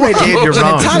it, bro. I'm ready to You're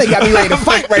wrong. Tommy got me ready to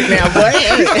fight right now, boy.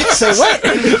 Say what?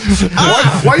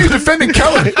 Why are you defending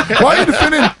Kelly? Why are you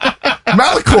defending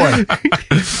Malakoi?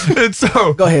 And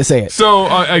so go ahead, say it. So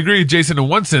I agree with Jason. In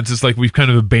one sense, it's like we've kind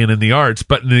of abandoned the arts,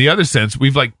 but in the other sense,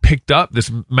 we've like picked up this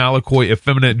Malakoi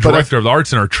effeminate director of the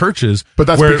arts in our churches. But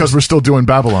that's because we're still doing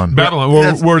Babylon.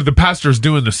 Where the pastor's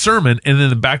doing the sermon, and then in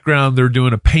the background they're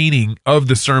doing a painting of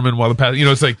the sermon while the pastor,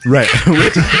 it's like right,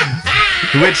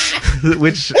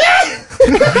 which.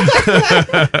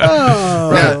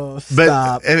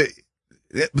 Stop.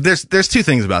 But there's two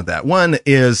things about that. One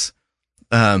is,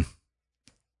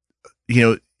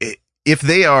 if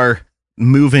they are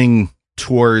moving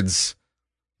towards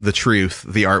the truth,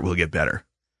 the art will get better,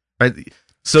 right?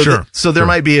 So, there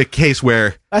might be a case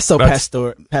where that's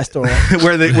pastoral,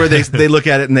 where they look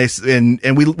at it and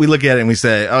we look at it and we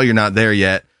say, oh, you're not there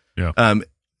yet. Yeah.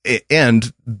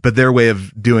 But their way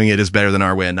of doing it is better than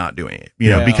our way of not doing it,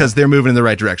 because they're moving in the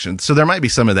right direction. So there might be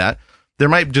some of that. There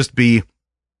might just be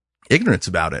ignorance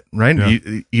about it, right?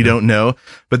 Yeah. You don't know,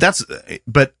 we don't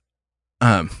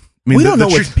know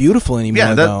what's beautiful anymore.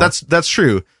 Yeah, that's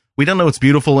true. We don't know what's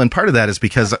beautiful, and part of that is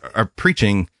because our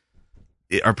preaching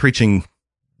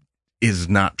is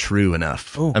not true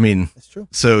enough. Oh, I mean, that's true.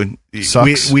 So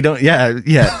Sucks. we don't. Yeah.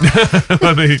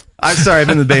 I'm sorry. I've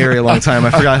been in the Bay Area a long time. I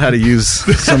forgot how to use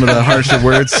some of the harsher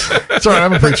words. Sorry,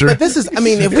 I'm a preacher. But this is. I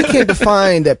mean, if we can't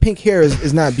define that pink hair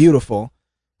is not beautiful,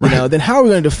 then how are we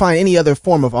going to define any other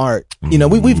form of art?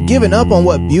 We've given up on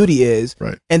what beauty is,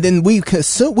 right? And then we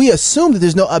assume that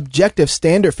there's no objective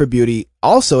standard for beauty.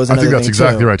 Also, is another I think that's thing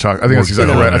exactly too. right, Chuck. I think that's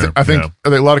exactly right. I think a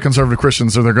lot of conservative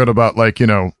Christians they're good about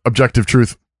objective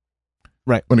truth.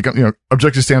 Right. When it comes,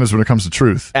 objective standards when it comes to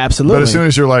truth. Absolutely. But as soon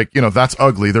as you're like, that's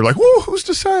ugly, they're like, whoa, who's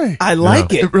to say? I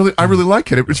like it. I really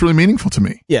like it. It's really meaningful to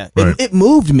me. Yeah. Right. It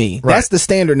moved me. Right. That's the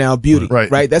standard now of beauty.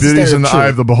 Right. That's Beauty's the standard in the of truth. eye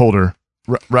of the beholder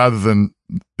rather than,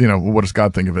 what does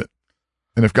God think of it?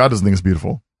 And if God doesn't think it's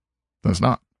beautiful, then it's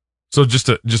not. So just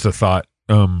a thought,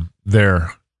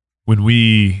 there, when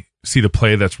we see the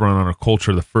play that's run on our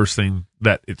culture, the first thing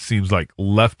that it seems like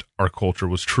left our culture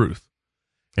was truth.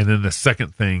 And then the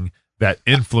second thing that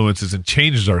influences and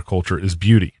changes our culture is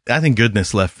beauty. I think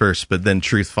goodness left first, but then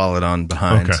truth followed on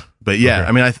behind. Okay. But yeah, Okay.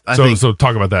 I mean, I think. So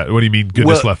talk about that. What do you mean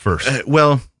goodness left first?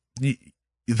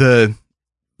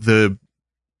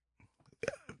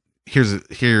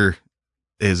 Here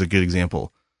is a good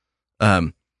example.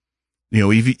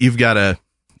 You've got a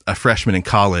freshman in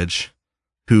college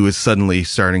who is suddenly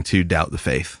starting to doubt the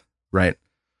faith, right?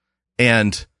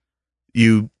 And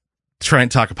you try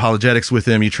and talk apologetics with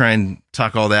him. You try and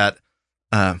talk all that.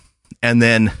 And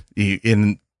then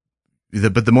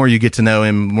but the more you get to know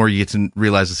him, the more you get to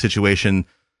realize the situation,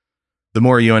 the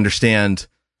more you understand,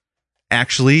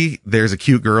 actually, there's a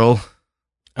cute girl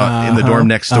in the dorm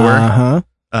next door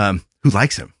who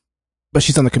likes him. But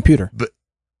she's on the computer.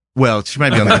 Well, she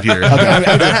might be on the computer. Okay.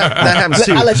 That happens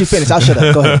too. I'll let you finish. I'll shut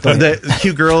up. Go ahead. The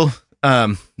cute girl,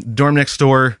 dorm next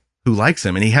door who likes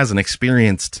him, and he hasn't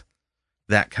experienced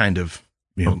that kind of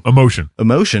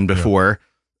emotion before.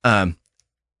 Yeah.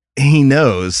 He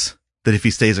knows that if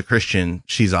he stays a Christian,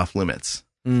 she's off limits.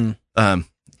 And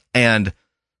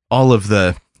all of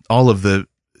the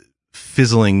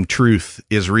fizzling truth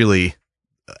is really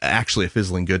actually a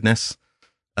fizzling goodness.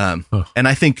 And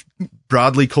I think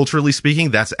broadly, culturally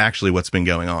speaking, that's actually what's been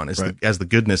going on. As the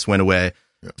goodness went away,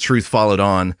 truth followed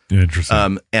on.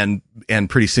 Interesting. And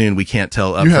pretty soon we can't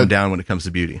tell up from down when it comes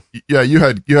to beauty. Yeah, you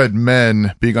had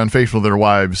men being unfaithful to their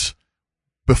wives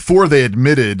before they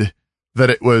admitted that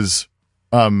it was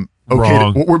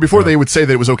okay, or before they would say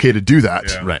that it was okay to do that.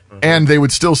 Yeah. Right. And they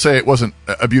would still say it wasn't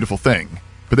a beautiful thing,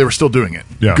 but they were still doing it.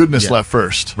 Yeah. Goodness left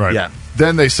first. Right. Yeah.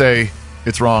 Then they say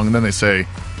it's wrong, and then they say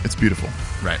it's beautiful.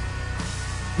 Right.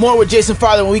 More with Jason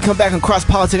Farley when we come back on Cross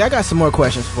Politics. I got some more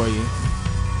questions for you.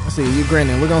 Let's see, you're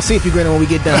grinning. We're going to see if you're grinning when we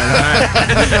get done. All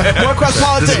right? More Cross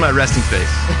Politics. This is my resting face.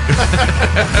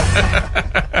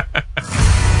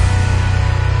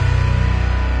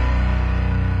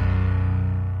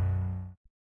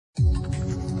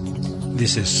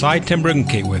 This is Cy Tim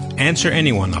Bruggencate with Answer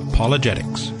Anyone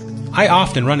Apologetics. I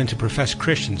often run into professed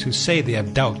Christians who say they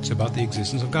have doubts about the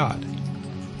existence of God.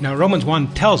 Now, Romans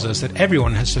 1 tells us that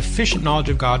everyone has sufficient knowledge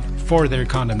of God for their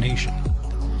condemnation.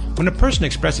 When a person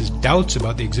expresses doubts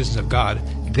about the existence of God,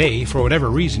 they, for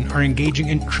whatever reason, are engaging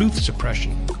in truth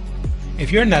suppression.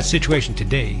 If you're in that situation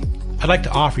today, I'd like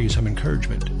to offer you some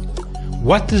encouragement.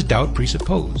 What does doubt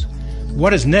presuppose?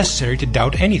 What is necessary to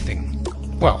doubt anything?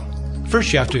 Well,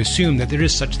 first you have to assume that there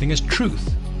is such thing as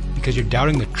truth, because you're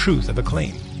doubting the truth of a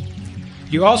claim.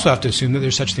 You also have to assume that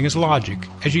there's such thing as logic,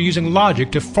 as you're using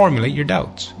logic to formulate your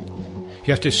doubts.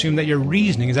 You have to assume that your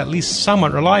reasoning is at least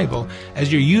somewhat reliable,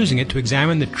 as you're using it to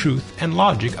examine the truth and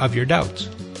logic of your doubts.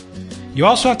 You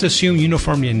also have to assume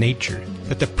uniformity in nature,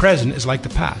 that the present is like the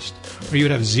past, or you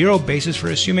would have zero basis for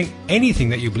assuming anything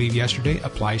that you believed yesterday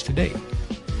applies today.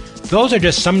 Those are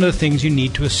just some of the things you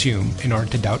need to assume in order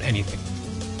to doubt anything.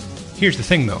 Here's the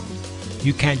thing though,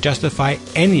 you can't justify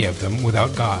any of them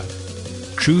without God.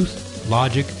 Truth,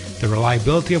 logic, the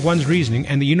reliability of one's reasoning,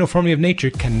 and the uniformity of nature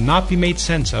cannot be made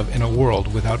sense of in a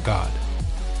world without God.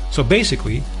 So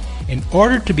basically, in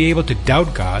order to be able to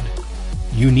doubt God,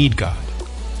 you need God.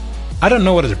 I don't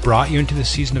know what has brought you into this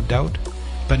season of doubt,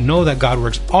 but know that God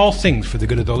works all things for the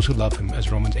good of those who love Him,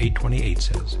 as Romans 8:28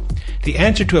 says. The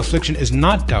answer to affliction is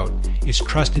not doubt, it's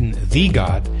trust in the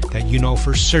God that you know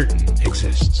for certain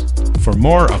exists. For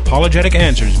more apologetic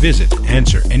answers, visit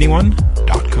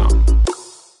AnswerAnyone.com.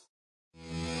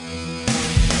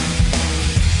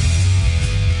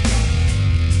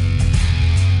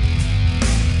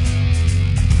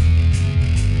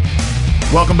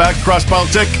 Welcome back to Cross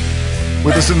Politic.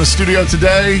 With us in the studio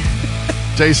today,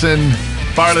 Jason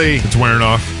Farley. It's wearing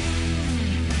off.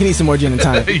 He needs some more gin and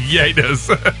tonic. Yeah, he does.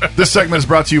 This segment is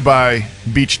brought to you by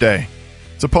Beach Day.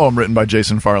 It's a poem written by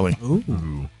Jason Farley.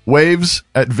 Ooh. Waves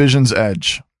at vision's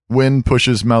edge. Wind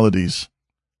pushes melodies.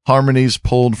 Harmonies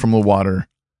pulled from the water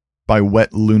by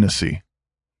wet lunacy.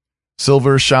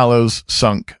 Silver shallows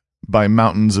sunk by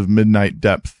mountains of midnight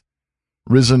depth.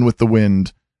 Risen with the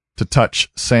wind to touch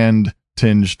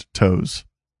sand-tinged toes.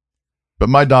 But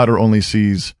my daughter only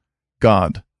sees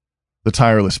God, the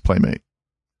tireless playmate,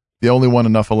 the only one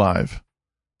enough alive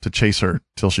to chase her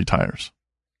till she tires.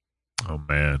 Oh,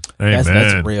 man. Amen.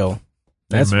 That's real.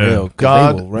 That's Amen. real.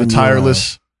 God, the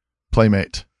tireless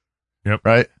playmate. Yep.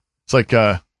 Right? It's like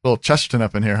a little Chesterton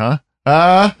up in here, huh?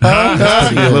 A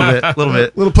little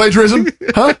bit. Little plagiarism,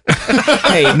 huh?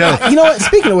 Hey, no. You know what?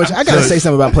 Speaking of which, I got to say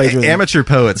something about plagiarism. Amateur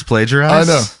poets plagiarize.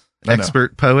 I know.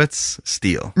 Expert poets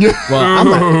steal.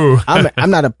 Well,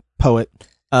 I'm not a poet,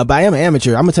 but I am an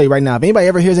amateur. I'm gonna tell you right now. If anybody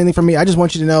ever hears anything from me, I just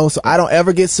want you to know, so I don't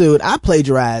ever get sued. I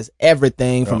plagiarize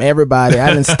everything from everybody.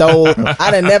 I done stole. I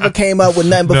done never came up with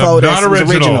nothing before that was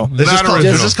original. This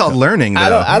is just called learning.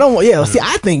 Though. I don't. Yeah. See,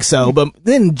 I think so, but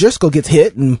then Driscoll gets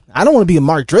hit, and I don't want to be a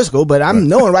Mark Driscoll, but I'm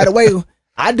knowing right away.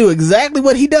 I do exactly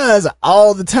what he does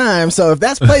all the time. So if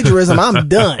that's plagiarism, I'm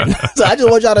done. So I just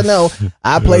want y'all to know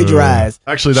I plagiarize.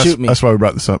 Actually, that's why we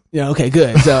brought this up. Yeah. Okay.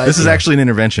 Good. So this is actually an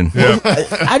intervention. Yeah.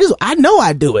 I know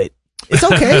I do it. It's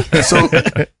okay.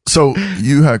 So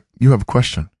you have a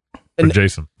question for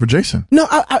Jason. For Jason. No,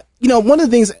 I one of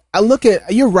the things I look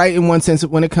at, you're right in one sense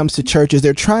when it comes to churches,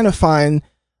 they're trying to find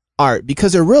art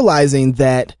because they're realizing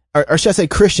that, or should I say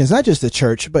Christians, not just the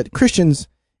church, but Christians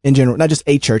in general, not just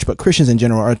a church, but Christians in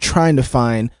general are trying to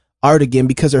find art again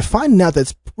because they're finding out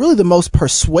that's really the most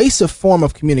persuasive form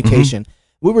of communication.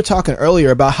 Mm-hmm. We were talking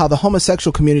earlier about how the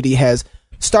homosexual community has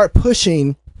start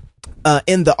pushing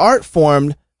in the art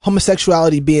form,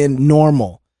 homosexuality being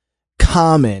normal,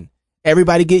 common.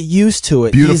 Everybody get used to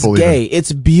it. Beautiful. He's gay.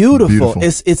 It's beautiful.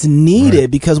 It's needed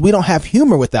because we don't have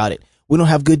humor without it. We don't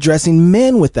have good dressing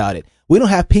men without it. We don't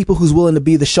have people who's willing to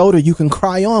be the shoulder you can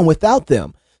cry on without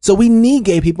them. So we need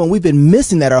gay people, and we've been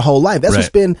missing that our whole life. That's what's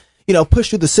been, push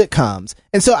through the sitcoms.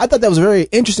 And so I thought that was a very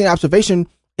interesting observation.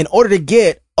 In order to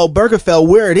get Obergefell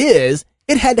where it is,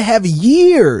 it had to have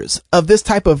years of this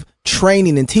type of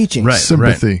training and teaching. Right.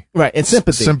 Sympathy. Right. And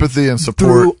sympathy. Sympathy and support.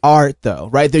 Through art, though,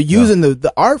 right? They're using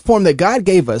the art form that God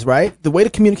gave us, right? The way to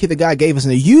communicate that God gave us,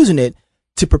 and they're using it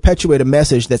to perpetuate a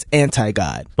message that's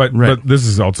anti-God. But this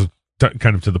is also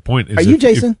kind of to the point. Are you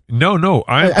Jason? No.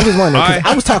 I just wondered, because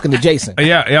I was talking to Jason.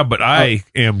 Yeah, but I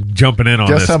am jumping in on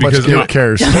Guess this. how much Gabe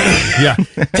cares. Yeah.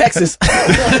 Texas.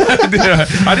 Yeah,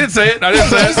 I didn't say it.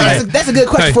 That's a good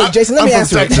question for you, Jason. Let me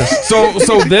answer it.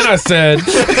 So then I said,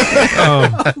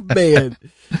 man.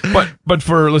 But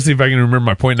for, let's see if I can remember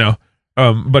my point now.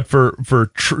 But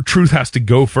for truth has to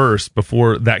go first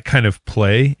before that kind of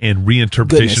play and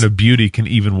reinterpretation of beauty can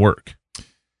even work.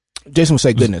 Jason will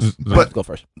say goodness. But go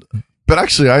first. But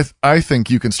actually, I think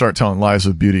you can start telling lies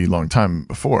of beauty a long time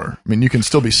before. I mean, you can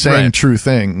still be saying true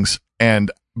things,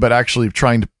 but actually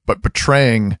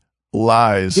portraying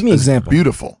lies. Give me an example.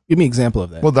 Beautiful. Give me an example of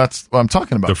that. Well, that's what I'm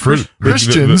talking about. The fruit.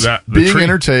 Christians the being tree.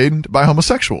 entertained by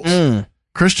homosexuals.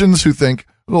 Christians who think,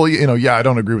 well, I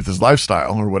don't agree with his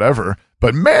lifestyle or whatever,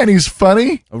 but man, he's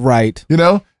funny. Right.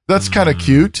 That's kind of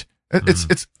cute.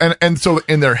 It's and so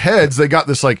in their heads they got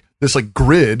this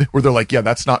grid where they're like, yeah,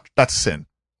 that's sin.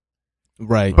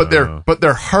 Right. But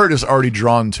their heart is already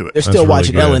drawn to it. They're still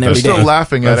watching Ellen every day. They're still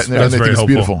laughing at it and they think it's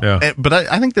beautiful. Yeah. But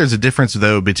I think there's a difference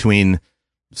though between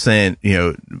saying,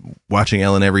 watching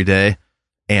Ellen every day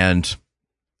and,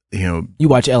 you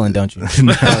watch Ellen, don't you?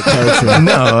 No,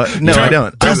 I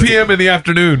don't. 2 p.m. in the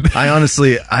afternoon. I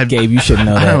honestly, Gabe, you should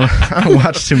know that. I don't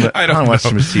watch too much. I don't watch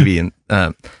too much TV, and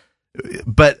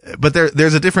but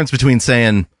there's a difference between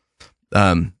saying,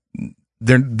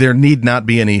 there need not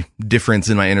be any difference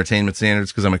in my entertainment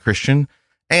standards because I'm a Christian,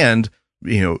 and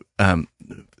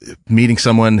meeting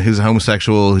someone who's a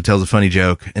homosexual who tells a funny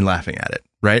joke and laughing at it,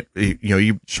 right?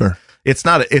 Sure. It's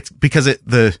because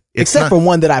except for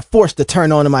one that I forced to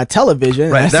turn on in my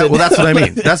television. Right. That's what I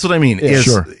mean. That's what I mean. Yeah,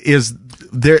 is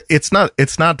there? It's not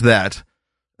that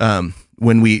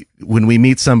when we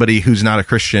meet somebody who's not a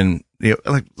Christian,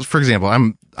 like for example,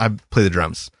 I play the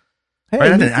drums. Hey,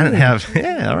 right? I didn't have.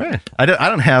 Yeah. All right. I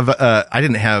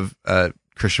didn't have a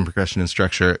Christian percussion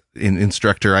instructor.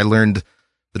 I learned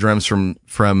the drums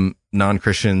from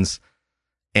non-Christians,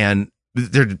 and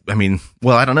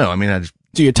I don't know.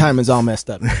 So your time is all messed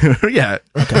up. Yeah.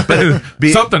 Okay.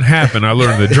 But something happened. I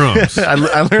learned the drums. I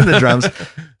learned the drums,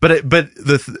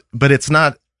 but it's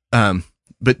not.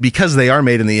 But because they are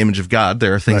made in the image of God,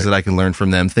 there are things that I can learn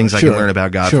from them, things I can learn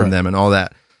about God from them, and all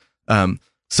that.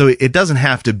 So it doesn't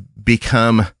have to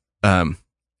become on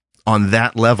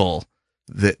that level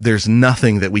that there's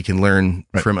nothing that we can learn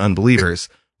from unbelievers.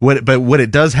 What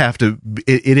it does have to,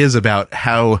 it is about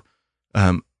how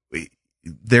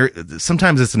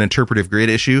sometimes it's an interpretive grid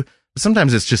issue, but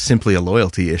sometimes it's just simply a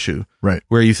loyalty issue, right?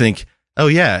 Where you think, oh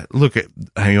yeah, look,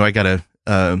 I got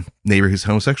a neighbor who's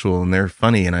homosexual and they're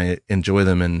funny and I enjoy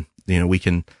them, and we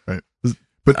can, right.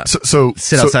 But so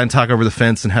sit outside and talk over the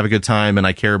fence and have a good time, and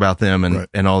I care about them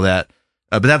and all that.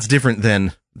 But that's different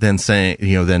than saying,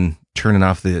 than turning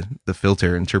off the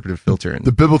filter, interpretive filter. And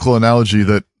the biblical analogy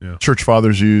that church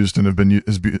fathers used and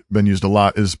has been used a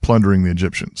lot is plundering the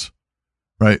Egyptians.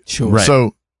 Right. Sure. Right.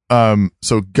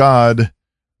 So God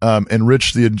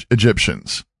enriched the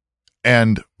Egyptians,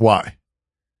 and why?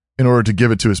 In order to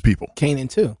give it to his people. Canaan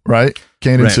too. Right.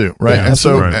 Canaan too. Right. Yeah,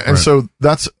 so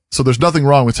so there's nothing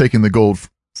wrong with taking the gold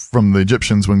from the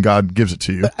Egyptians when God gives it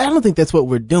to you. But I don't think that's what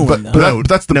we're doing. But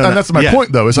that's my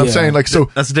point though. Is I'm saying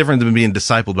that's different than being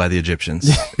discipled by the Egyptians.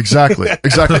 Exactly.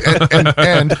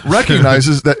 and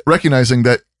recognizing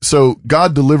that. So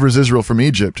God delivers Israel from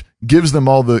Egypt, gives them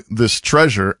all this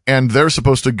treasure, and they're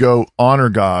supposed to go honor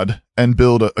God and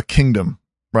build a kingdom,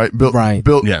 right? Build.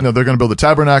 They're going to build the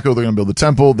tabernacle. They're going to build the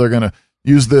temple. They're going to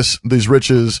use these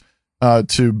riches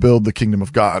to build the kingdom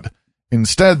of God.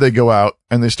 Instead, they go out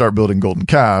and they start building golden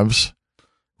calves,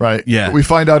 right? Yeah. But we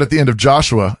find out at the end of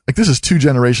Joshua, like this is 2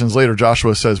 generations later,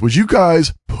 Joshua says, would you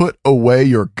guys put away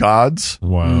your gods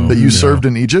that you served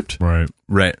in Egypt? Right.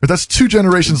 But that's 2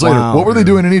 generations later. What were they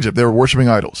doing in Egypt? They were worshiping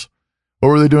idols. What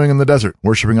were they doing in the desert?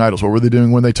 Worshiping idols. What were they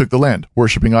doing when they took the land?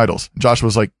 Worshiping idols.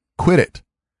 Joshua's like, quit it,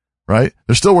 right?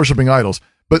 They're still worshiping idols.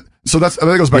 But so that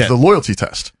goes back to the loyalty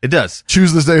test. It does.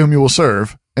 Choose this day whom you will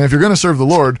serve. And if you're going to serve the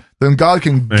Lord, then God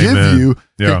can give you,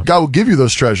 God will give you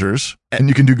those treasures, and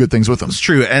you can do good things with them. It's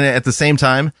true. And at the same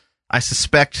time, I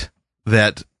suspect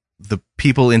that the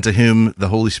people into whom the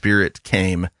Holy Spirit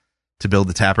came to build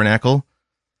the tabernacle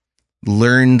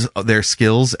learned their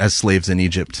skills as slaves in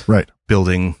Egypt. Right.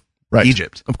 Building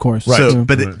Egypt. Of course. Right. So,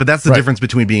 but that's the difference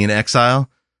between being in exile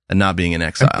and not being in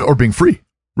exile. Or being free.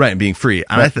 Right, and being free.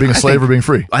 Right, being a slave or being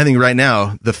free. I think right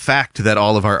now, the fact that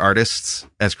all of our artists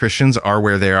as Christians are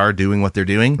where they are doing what they're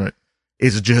doing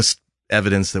is just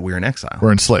evidence that we're in exile.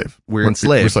 We're enslaved. We're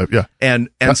enslaved. Yeah. And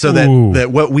so that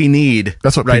what we need now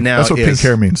that's what pink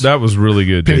hair means. That was really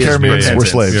good. Pink hair means we're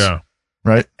slaves. Yeah.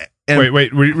 Right? And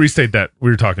wait, restate that. We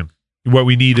were talking. What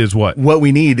we need is what? What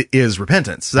we need is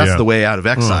repentance. That's the way out of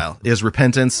exile, is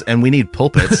repentance, and we need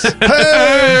pulpits.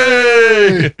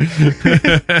 Hey!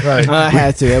 Right. I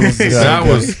had to. That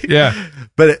was yeah.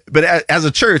 But as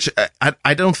a church,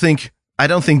 I don't think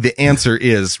the answer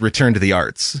is return to the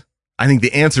arts. I think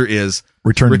the answer is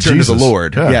return to the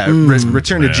Lord. Yeah.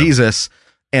 Return to Jesus.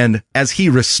 And as he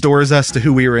restores us to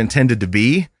who we were intended to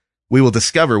be, we will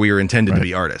discover we were intended to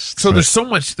be artists. So there's so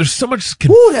much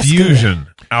confusion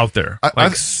out there. I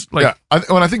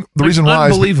think the reason why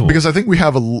is because I think we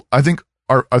have I think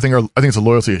it's a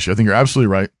loyalty issue. I think you're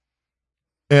absolutely right.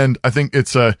 And I think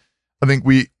I think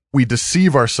we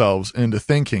deceive ourselves into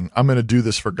thinking, I'm going to do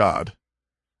this for God.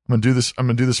 I'm going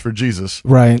to do this for Jesus.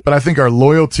 Right. But I think our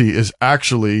loyalty is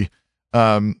actually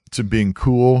to being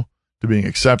cool, to being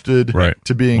accepted,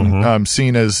 to being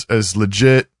seen as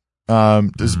legit,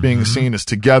 as being seen as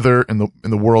together in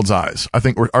the world's eyes. I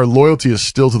think our loyalty is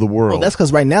still to the world. Well, that's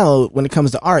because right now, when it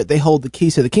comes to art, they hold the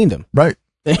keys to the kingdom. Right.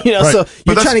 So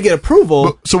you're trying to get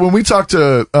approval. So when we talk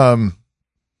to, I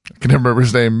can never remember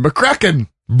his name, McCracken.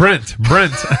 Brent. We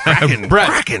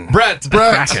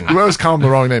always call him the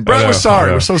wrong name. Brent, we're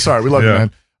sorry. We're so sorry. We love you,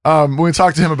 man. When we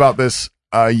talked to him about this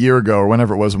a year ago or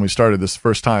whenever it was when we started this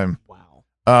first time.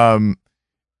 Wow.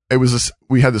 It was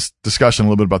we had this discussion a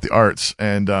little bit about the arts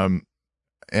and I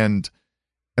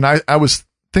was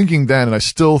thinking then, and I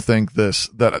still think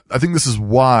that I think this is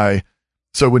why.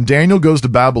 So when Daniel goes to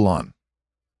Babylon,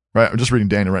 right? I'm just reading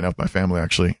Daniel right now with my family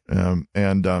actually.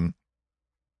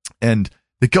 And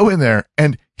they go in there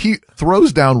and he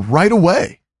throws down right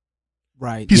away.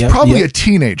 Right. He's probably a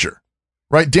teenager,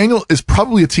 right? Daniel is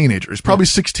probably a teenager. He's probably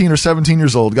 16 or 17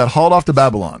 years old, got hauled off to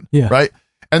Babylon, right?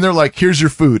 And they're like, here's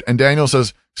your food. And Daniel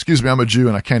says, excuse me, I'm a Jew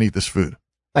and I can't eat this food.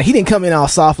 Like he didn't come in all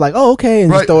soft like, oh, okay,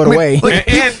 and just throw it away. Like,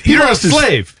 and you're a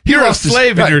slave. You're a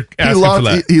slave and you're asking for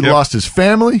that. He lost his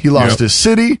family. He lost his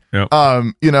city.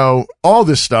 All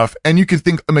this stuff. And you could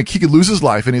think, he could lose his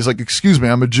life. And he's like, excuse me,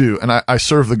 I'm a Jew and I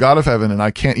serve the God of heaven and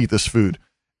I can't eat this food.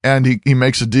 And he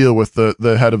makes a deal with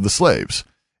the head of the slaves.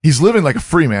 He's living like a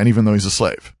free man, even though he's a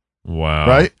slave. Wow.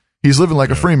 Right? He's living like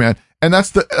a free man. And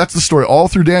that's the story all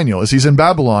through Daniel is he's in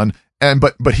Babylon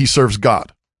but he serves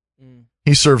God.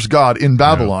 He serves God in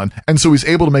Babylon, and so he's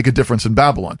able to make a difference in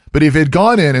Babylon. But if he had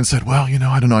gone in and said, well,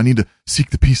 I don't know, I need to seek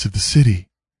the peace of the city.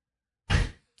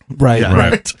 Right.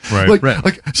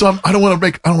 So I don't want,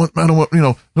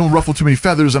 don't ruffle too many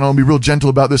feathers, and I want to be real gentle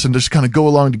about this and just kind of go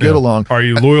along to get along. Are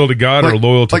you loyal to God or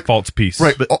loyal to false peace?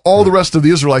 Right. But all the rest of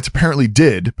the Israelites apparently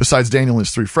did, besides Daniel and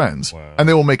his three friends. Wow. And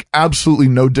they will make absolutely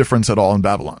no difference at all in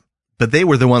Babylon. But they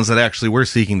were the ones that actually were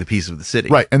seeking the peace of the city.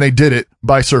 Right. And they did it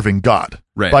by serving God.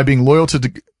 Right. By being loyal to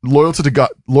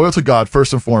God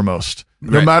first and foremost,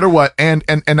 no matter what. And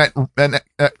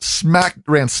that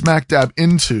ran smack dab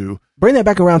into. Bring that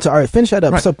back around to art. Finish that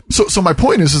up. Right. So my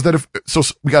point is that so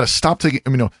we got to stop taking,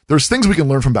 there's things we can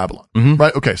learn from Babylon,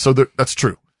 right? Okay. So that's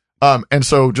true. And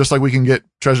so just like we can get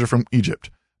treasure from Egypt,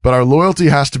 but our loyalty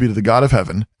has to be to the God of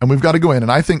heaven, and we've got to go in.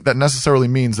 And I think that necessarily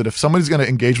means that if somebody's going to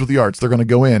engage with the arts, they're going to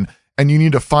go in. And you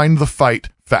need to find the fight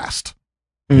fast.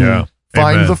 Yeah.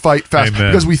 Find the fight fast.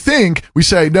 Because we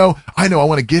say, no, I know, I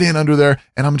want to get in under there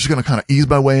and I'm just going to kind of ease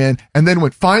my way in. And then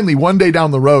when finally one day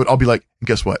down the road, I'll be like,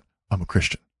 guess what? I'm a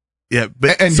Christian. Yeah.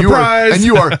 But surprise!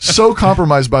 You are so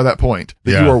compromised by that point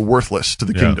that you are worthless to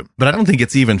the kingdom. But I don't think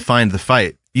it's even find the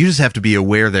fight. You just have to be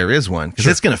aware there is one because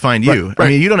it's going to find you. Right. I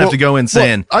mean, you don't have to go in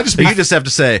saying, you just have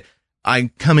to say, I'm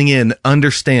coming in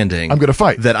understanding I'm going to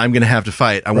fight. That I'm going to have to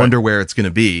fight. I wonder where it's going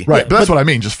to be. Right. But that's what I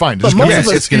mean. Just find it. Just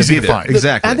it's going to be there.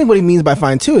 Exactly. I think what he means by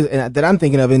find too is, and that I'm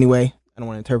thinking of anyway, I don't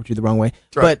want to interpret you the wrong way,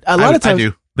 but a lot of times. I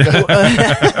do.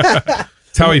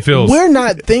 That's how he feels. We're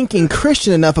not thinking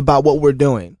Christian enough about what we're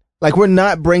doing. Like we're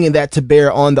not bringing that to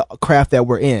bear on the craft that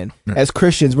we're in. Yeah. As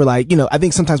Christians, we're like, I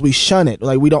think sometimes we shun it.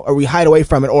 Like we hide away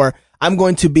from it, or I'm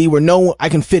going to be where I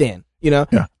can fit in, Yeah.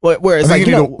 Whereas you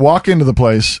need to walk into the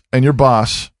place and your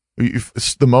boss,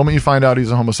 it's the moment you find out he's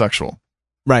a homosexual.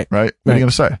 Right. Right. What are you going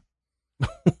to say?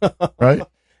 Right.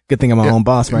 Good thing I'm my own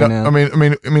boss right now. I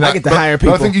mean, I get to hire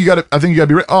people. I think you got to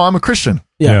be. Oh, I'm a Christian.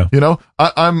 Yeah.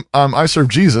 I serve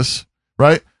Jesus.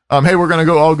 Right. Hey, we're gonna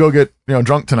I'll go get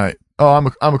drunk tonight. Oh,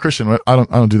 I'm a Christian. I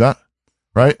don't do that.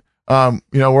 Right.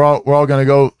 We're all gonna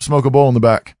go smoke a bowl in the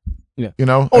back. Yeah. You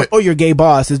know, or your gay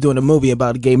boss is doing a movie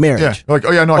about a gay marriage. Yeah, like,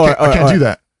 oh yeah, no, I can't do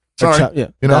that. Sorry,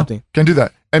 you know, can't do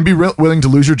that. And be willing to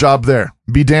lose your job there.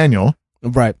 Be Daniel.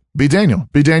 Right. Be Daniel.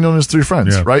 Be Daniel and his 3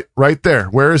 friends. Yeah. Right there.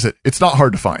 Where is it? It's not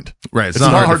hard to find. Right. It's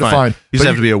not hard to find. You just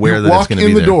have to be aware that it's going to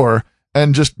be there. Walk in the door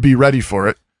and just be ready for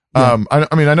it. Yeah.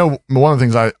 I mean, I know one of the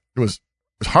things it was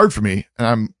hard for me, and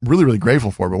I'm really, really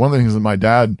grateful for. But one of the things that my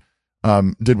dad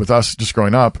did with us just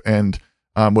growing up, and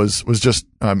was just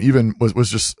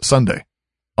just Sunday,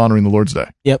 honoring the Lord's Day.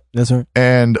 Yep, that's right.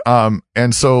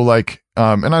 And so like,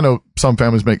 and I know some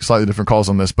families make slightly different calls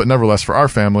on this, but nevertheless, for our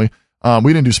family,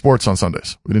 we didn't do sports on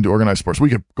Sundays. We didn't do organized sports. We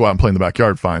could go out and play in the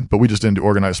backyard, fine, but we just didn't do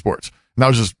organized sports. And that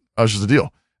was just the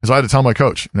deal. And so I had to tell my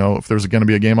coach, you know, if there's going to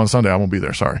be a game on Sunday, I won't be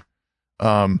there. Sorry.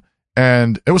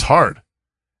 And it was hard.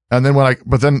 And then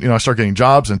but then, you know, I start getting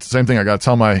jobs, and it's the same thing. I got to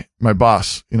tell my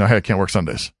boss, you know, hey, I can't work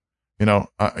Sundays. You know,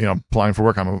 I'm applying for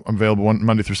work. I'm available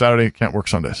Monday through Saturday. Can't work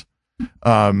Sundays.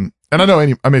 And I know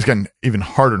it's getting even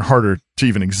harder and harder to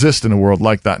even exist in a world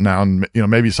like that now. And, you know,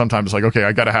 maybe sometimes it's like, okay,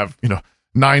 I got to have, you know,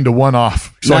 9 to 1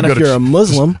 off. So not if you're a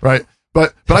Muslim. Right.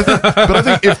 But I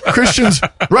think if Christians,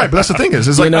 right, but that's the thing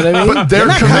is like, you know what I mean? But they're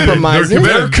committed.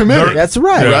 They're committed. That's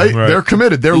right. They're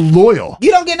committed. They're loyal.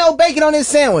 You don't get no bacon on this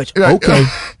sandwich. Right. Okay.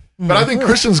 But I think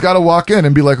Christians got to walk in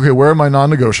and be like, okay, where are my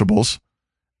non-negotiables?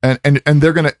 And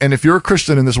they're going to, and if you're a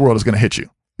Christian in this world, it's going to hit you.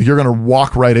 You're going to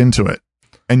walk right into it,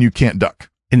 and you can't duck.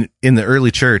 In the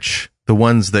early church, the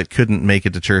ones that couldn't make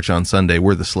it to church on Sunday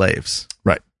were the slaves.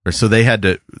 Right. So they had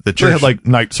to, the church they had like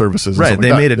night services. Right.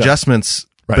 They made adjustments,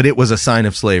 right. But it was a sign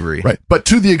of slavery. Right. But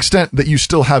to the extent that you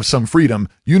still have some freedom,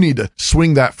 you need to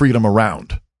swing that freedom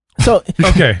around. So,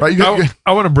 okay. Right.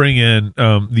 I want to bring in,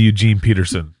 the Eugene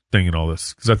Peterson thing and all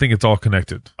this, because I think it's all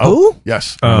connected. Oh,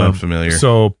 yes. I'm familiar.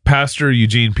 So Pastor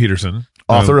Eugene Peterson,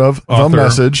 author of The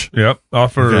Message. Yep.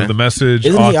 Author of The Message.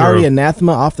 Isn't he already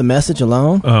anathema off The Message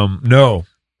alone? No,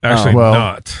 actually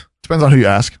not. Depends on who you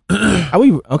ask. Are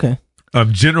we okay?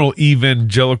 General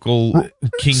evangelical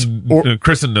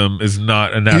Christendom is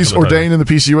not anathema. He's ordained in the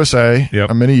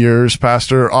PCUSA many years.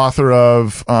 Pastor, author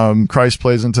of Christ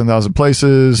Plays in 10,000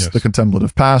 Places, The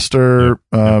Contemplative Pastor,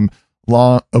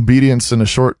 Long Obedience in a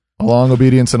long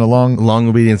obedience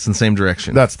in the same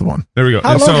direction. That's the one. There we go.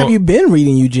 How long have you been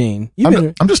reading Eugene?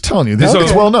 I'm just telling you.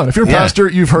 It's well known. If you're a pastor,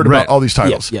 you've heard about all these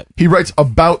titles. Yep. He writes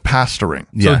about pastoring.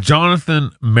 So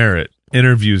Jonathan Merritt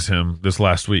interviews him this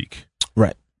last week.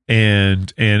 Right.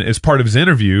 And as part of his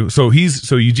interview, so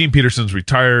Eugene Peterson's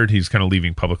retired. He's kind of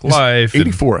leaving public life.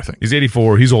 84, I think. He's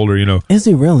 84. He's older, you know. Is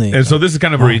he really? And so this is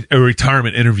kind of a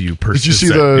retirement interview. Did you see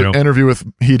the interview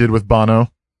he did with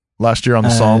Bono last year on the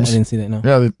Psalms? I didn't see that, no.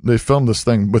 Yeah, they filmed this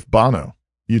thing with Bono.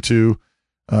 U2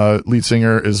 lead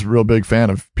singer is a real big fan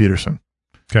of Peterson.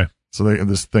 Okay. So they had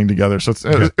this thing together. So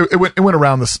it went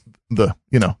around the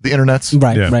internets.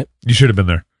 Right, right. You should have been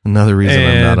there. Another reason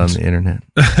I'm not on the internet.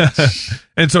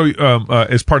 And so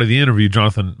as part of the interview,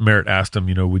 Jonathan Merritt asked him,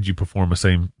 would you perform a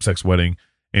same-sex wedding?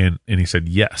 And he said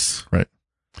yes. Right.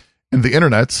 And the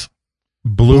internets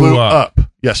blew up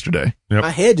yesterday. Yep. My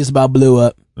head just about blew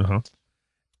up. Uh-huh.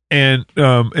 And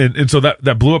so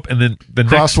that blew up, and then the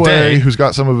Crossway, next day, who's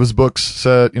got some of his books,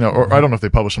 said, or I don't know if they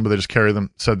publish them, but they just carry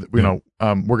them. Said, we're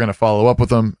going to follow up with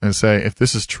them and say, if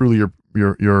this is truly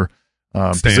your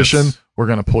position, we're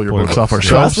going to pull your books off our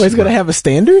shelves. Crossway's going to have a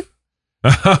standard.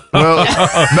 Well,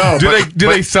 no. Do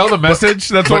they sell the message?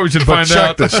 That's what we should find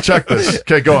out. Check this.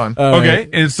 Okay, go on. Okay,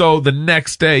 and so the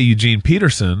next day, Eugene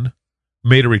Peterson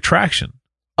made a retraction.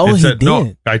 Oh, he said, did.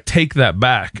 No, I take that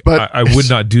back. But I would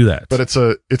not do that. But it's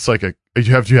like a. Do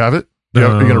you have it? Are you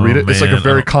going to read it? It's like a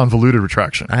very convoluted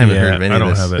retraction. I haven't heard of any of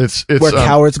this. I don't have it. It's where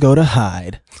cowards go to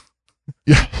hide.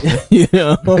 Yeah,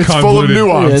 it's full of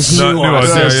nuance.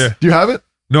 Yeah. Do you have it?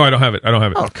 No, I don't have it.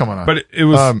 Oh, come on. But it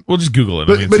was. We'll just Google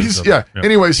it. But he's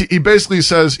Anyways, he basically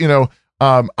says,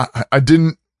 I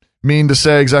didn't mean to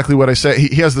say exactly what I say.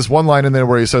 He has this one line in there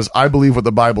where he says, "I believe what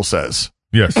the Bible says."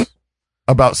 Yes.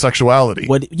 About sexuality.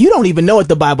 What you don't even know what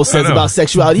the Bible says about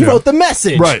sexuality. You wrote the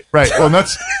message. Right. Well,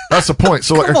 that's the point.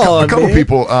 So a couple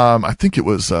people, I think it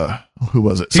was who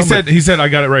was it? He said I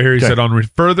got it right here. He said on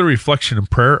further reflection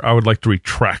and prayer, I would like to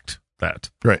retract that.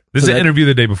 Right. This is an interview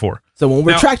the day before. So when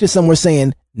we retracted some, we're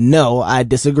saying no, I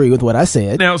didisagree with what I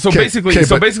said. Now,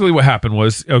 basically what happened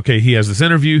was, he has this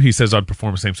interview. He says I'd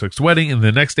perform a same-sex wedding, and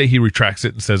the next day he retracts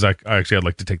it and says I'd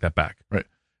like to take that back. Right.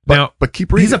 But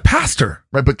keep reading. He's a pastor.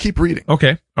 Right, but keep reading.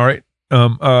 Okay. All right.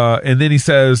 And then he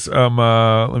says,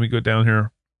 let me go down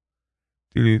here.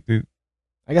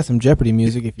 I got some Jeopardy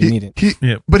music if you need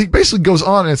it. But he basically goes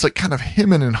on, and it's like kind of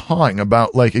hemming and hawing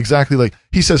about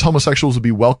he says homosexuals would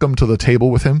be welcome to the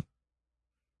table with him.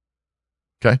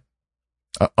 Okay.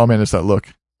 Oh man, it's that look.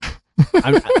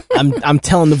 I'm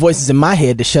telling the voices in my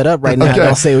head to shut up right now.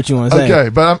 Don't say what you want to say. Okay,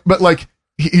 but like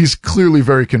he's clearly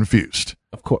very confused.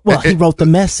 Of course. Well, he wrote the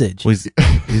message. Well,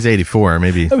 he's 84,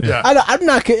 maybe. Yeah.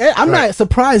 I'm not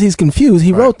surprised he's confused.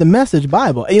 He wrote the message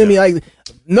Bible. You know what I mean? Like,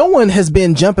 no one has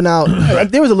been jumping out.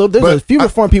 There's a few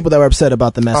Reformed people that were upset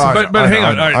about the message. But hang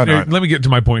on. All right, let me get to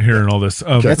my point here and all this.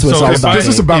 That's what it's all about. This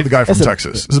is about the guy from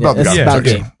Texas. This is about the guy from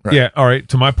Texas. Right. Yeah. All right.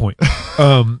 To my point.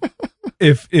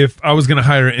 If I was going to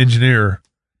hire an engineer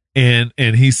and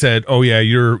he said, oh yeah,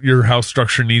 your house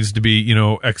structure needs to be,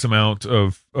 X amount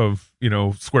of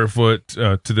square foot,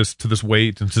 to this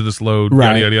weight and to this load, right.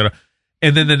 yada, yada, yada.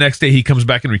 And then the next day he comes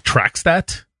back and retracts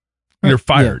that. You're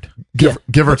fired. Yeah.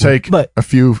 Give or take a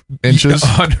few inches.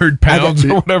 100 pounds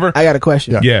or whatever. I got a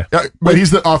question. Yeah. But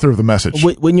he's the author of the message.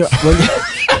 When you're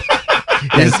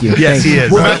Thank you. Yes, he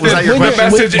is. Was that your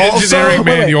message engineering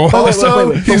manual?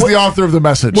 Also, he's the author of the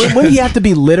message. Wouldn't he have to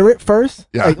be literate first?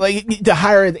 Yeah. Like to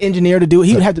hire an engineer to do it,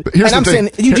 he would have to. Here's and I'm saying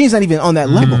Eugene's not even on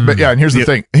that level. But yeah, and here's the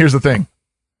thing. Here's the thing.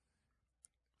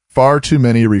 Far too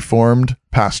many Reformed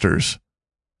pastors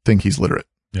think he's literate.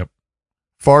 Yep.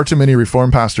 Far too many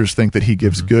Reformed pastors think that he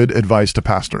gives good advice to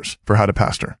pastors for how to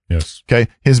pastor. Yes. Okay.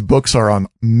 His books are on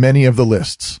many of the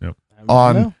lists. Yep.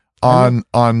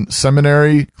 On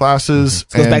seminary classes.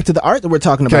 It goes back to the art that we're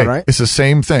talking about, right? It's the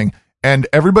same thing. And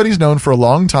everybody's known for a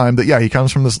long time that, he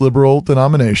comes from this liberal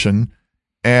denomination,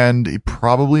 and he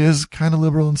probably is kind of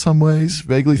liberal in some ways,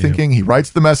 vaguely thinking. He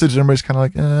writes the message, and everybody's kind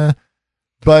of like,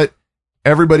 But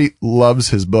everybody loves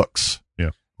his books. Yeah.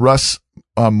 Russ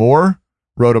Moore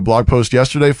wrote a blog post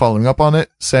yesterday following up on it,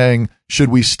 saying, should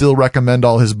we still recommend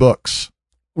all his books?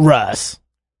 Russ.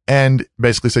 And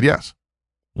basically said yes.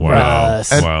 Wow.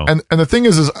 And the thing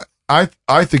is I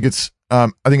think it's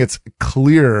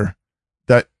clear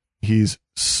that he's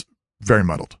very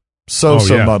muddled. So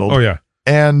muddled. Oh yeah.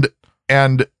 And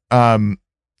there've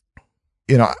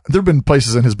been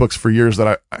places in his books for years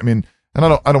that I mean, and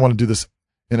I don't want to do this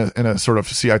in a sort of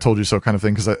see I told you so kind of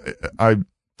thing, because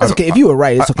that's okay. If you were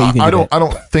right, it's okay. You can I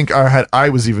don't think I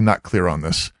was even that clear on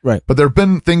this. Right. But there have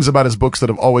been things about his books that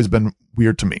have always been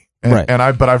weird to me. But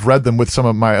I've read them with some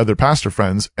of my other pastor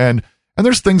friends, and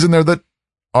there's things in there that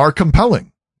are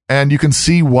compelling, and you can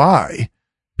see why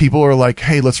people are like,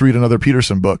 hey, let's read another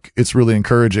Peterson book. It's really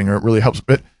encouraging, or it really helps.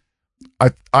 But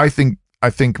I think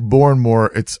more and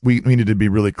more we need to be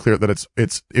really clear that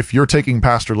it's if you're taking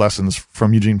pastor lessons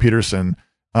from Eugene Peterson,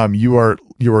 you are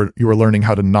learning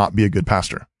how to not be a good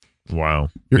pastor. Wow.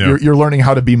 You're learning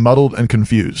how to be muddled and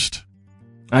confused.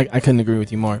 I couldn't agree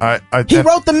with you more. He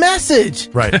wrote the message.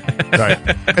 Right.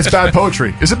 It's bad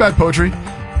poetry. Is it bad poetry?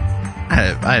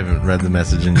 I haven't read the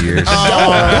message in years.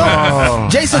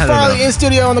 Jason Farley in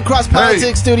studio on the Cross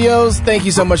Politics Studios. Thank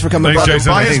you so much for coming by.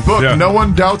 Buy his book, No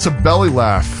One Doubts a Belly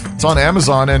Laugh. It's on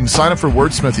Amazon, and sign up for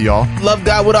Wordsmithy, y'all. Love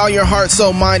God with all your heart,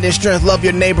 soul, mind, and strength. Love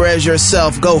your neighbor as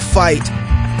yourself. Go fight,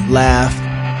 laugh,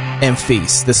 and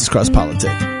feast. This is Cross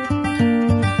Politics.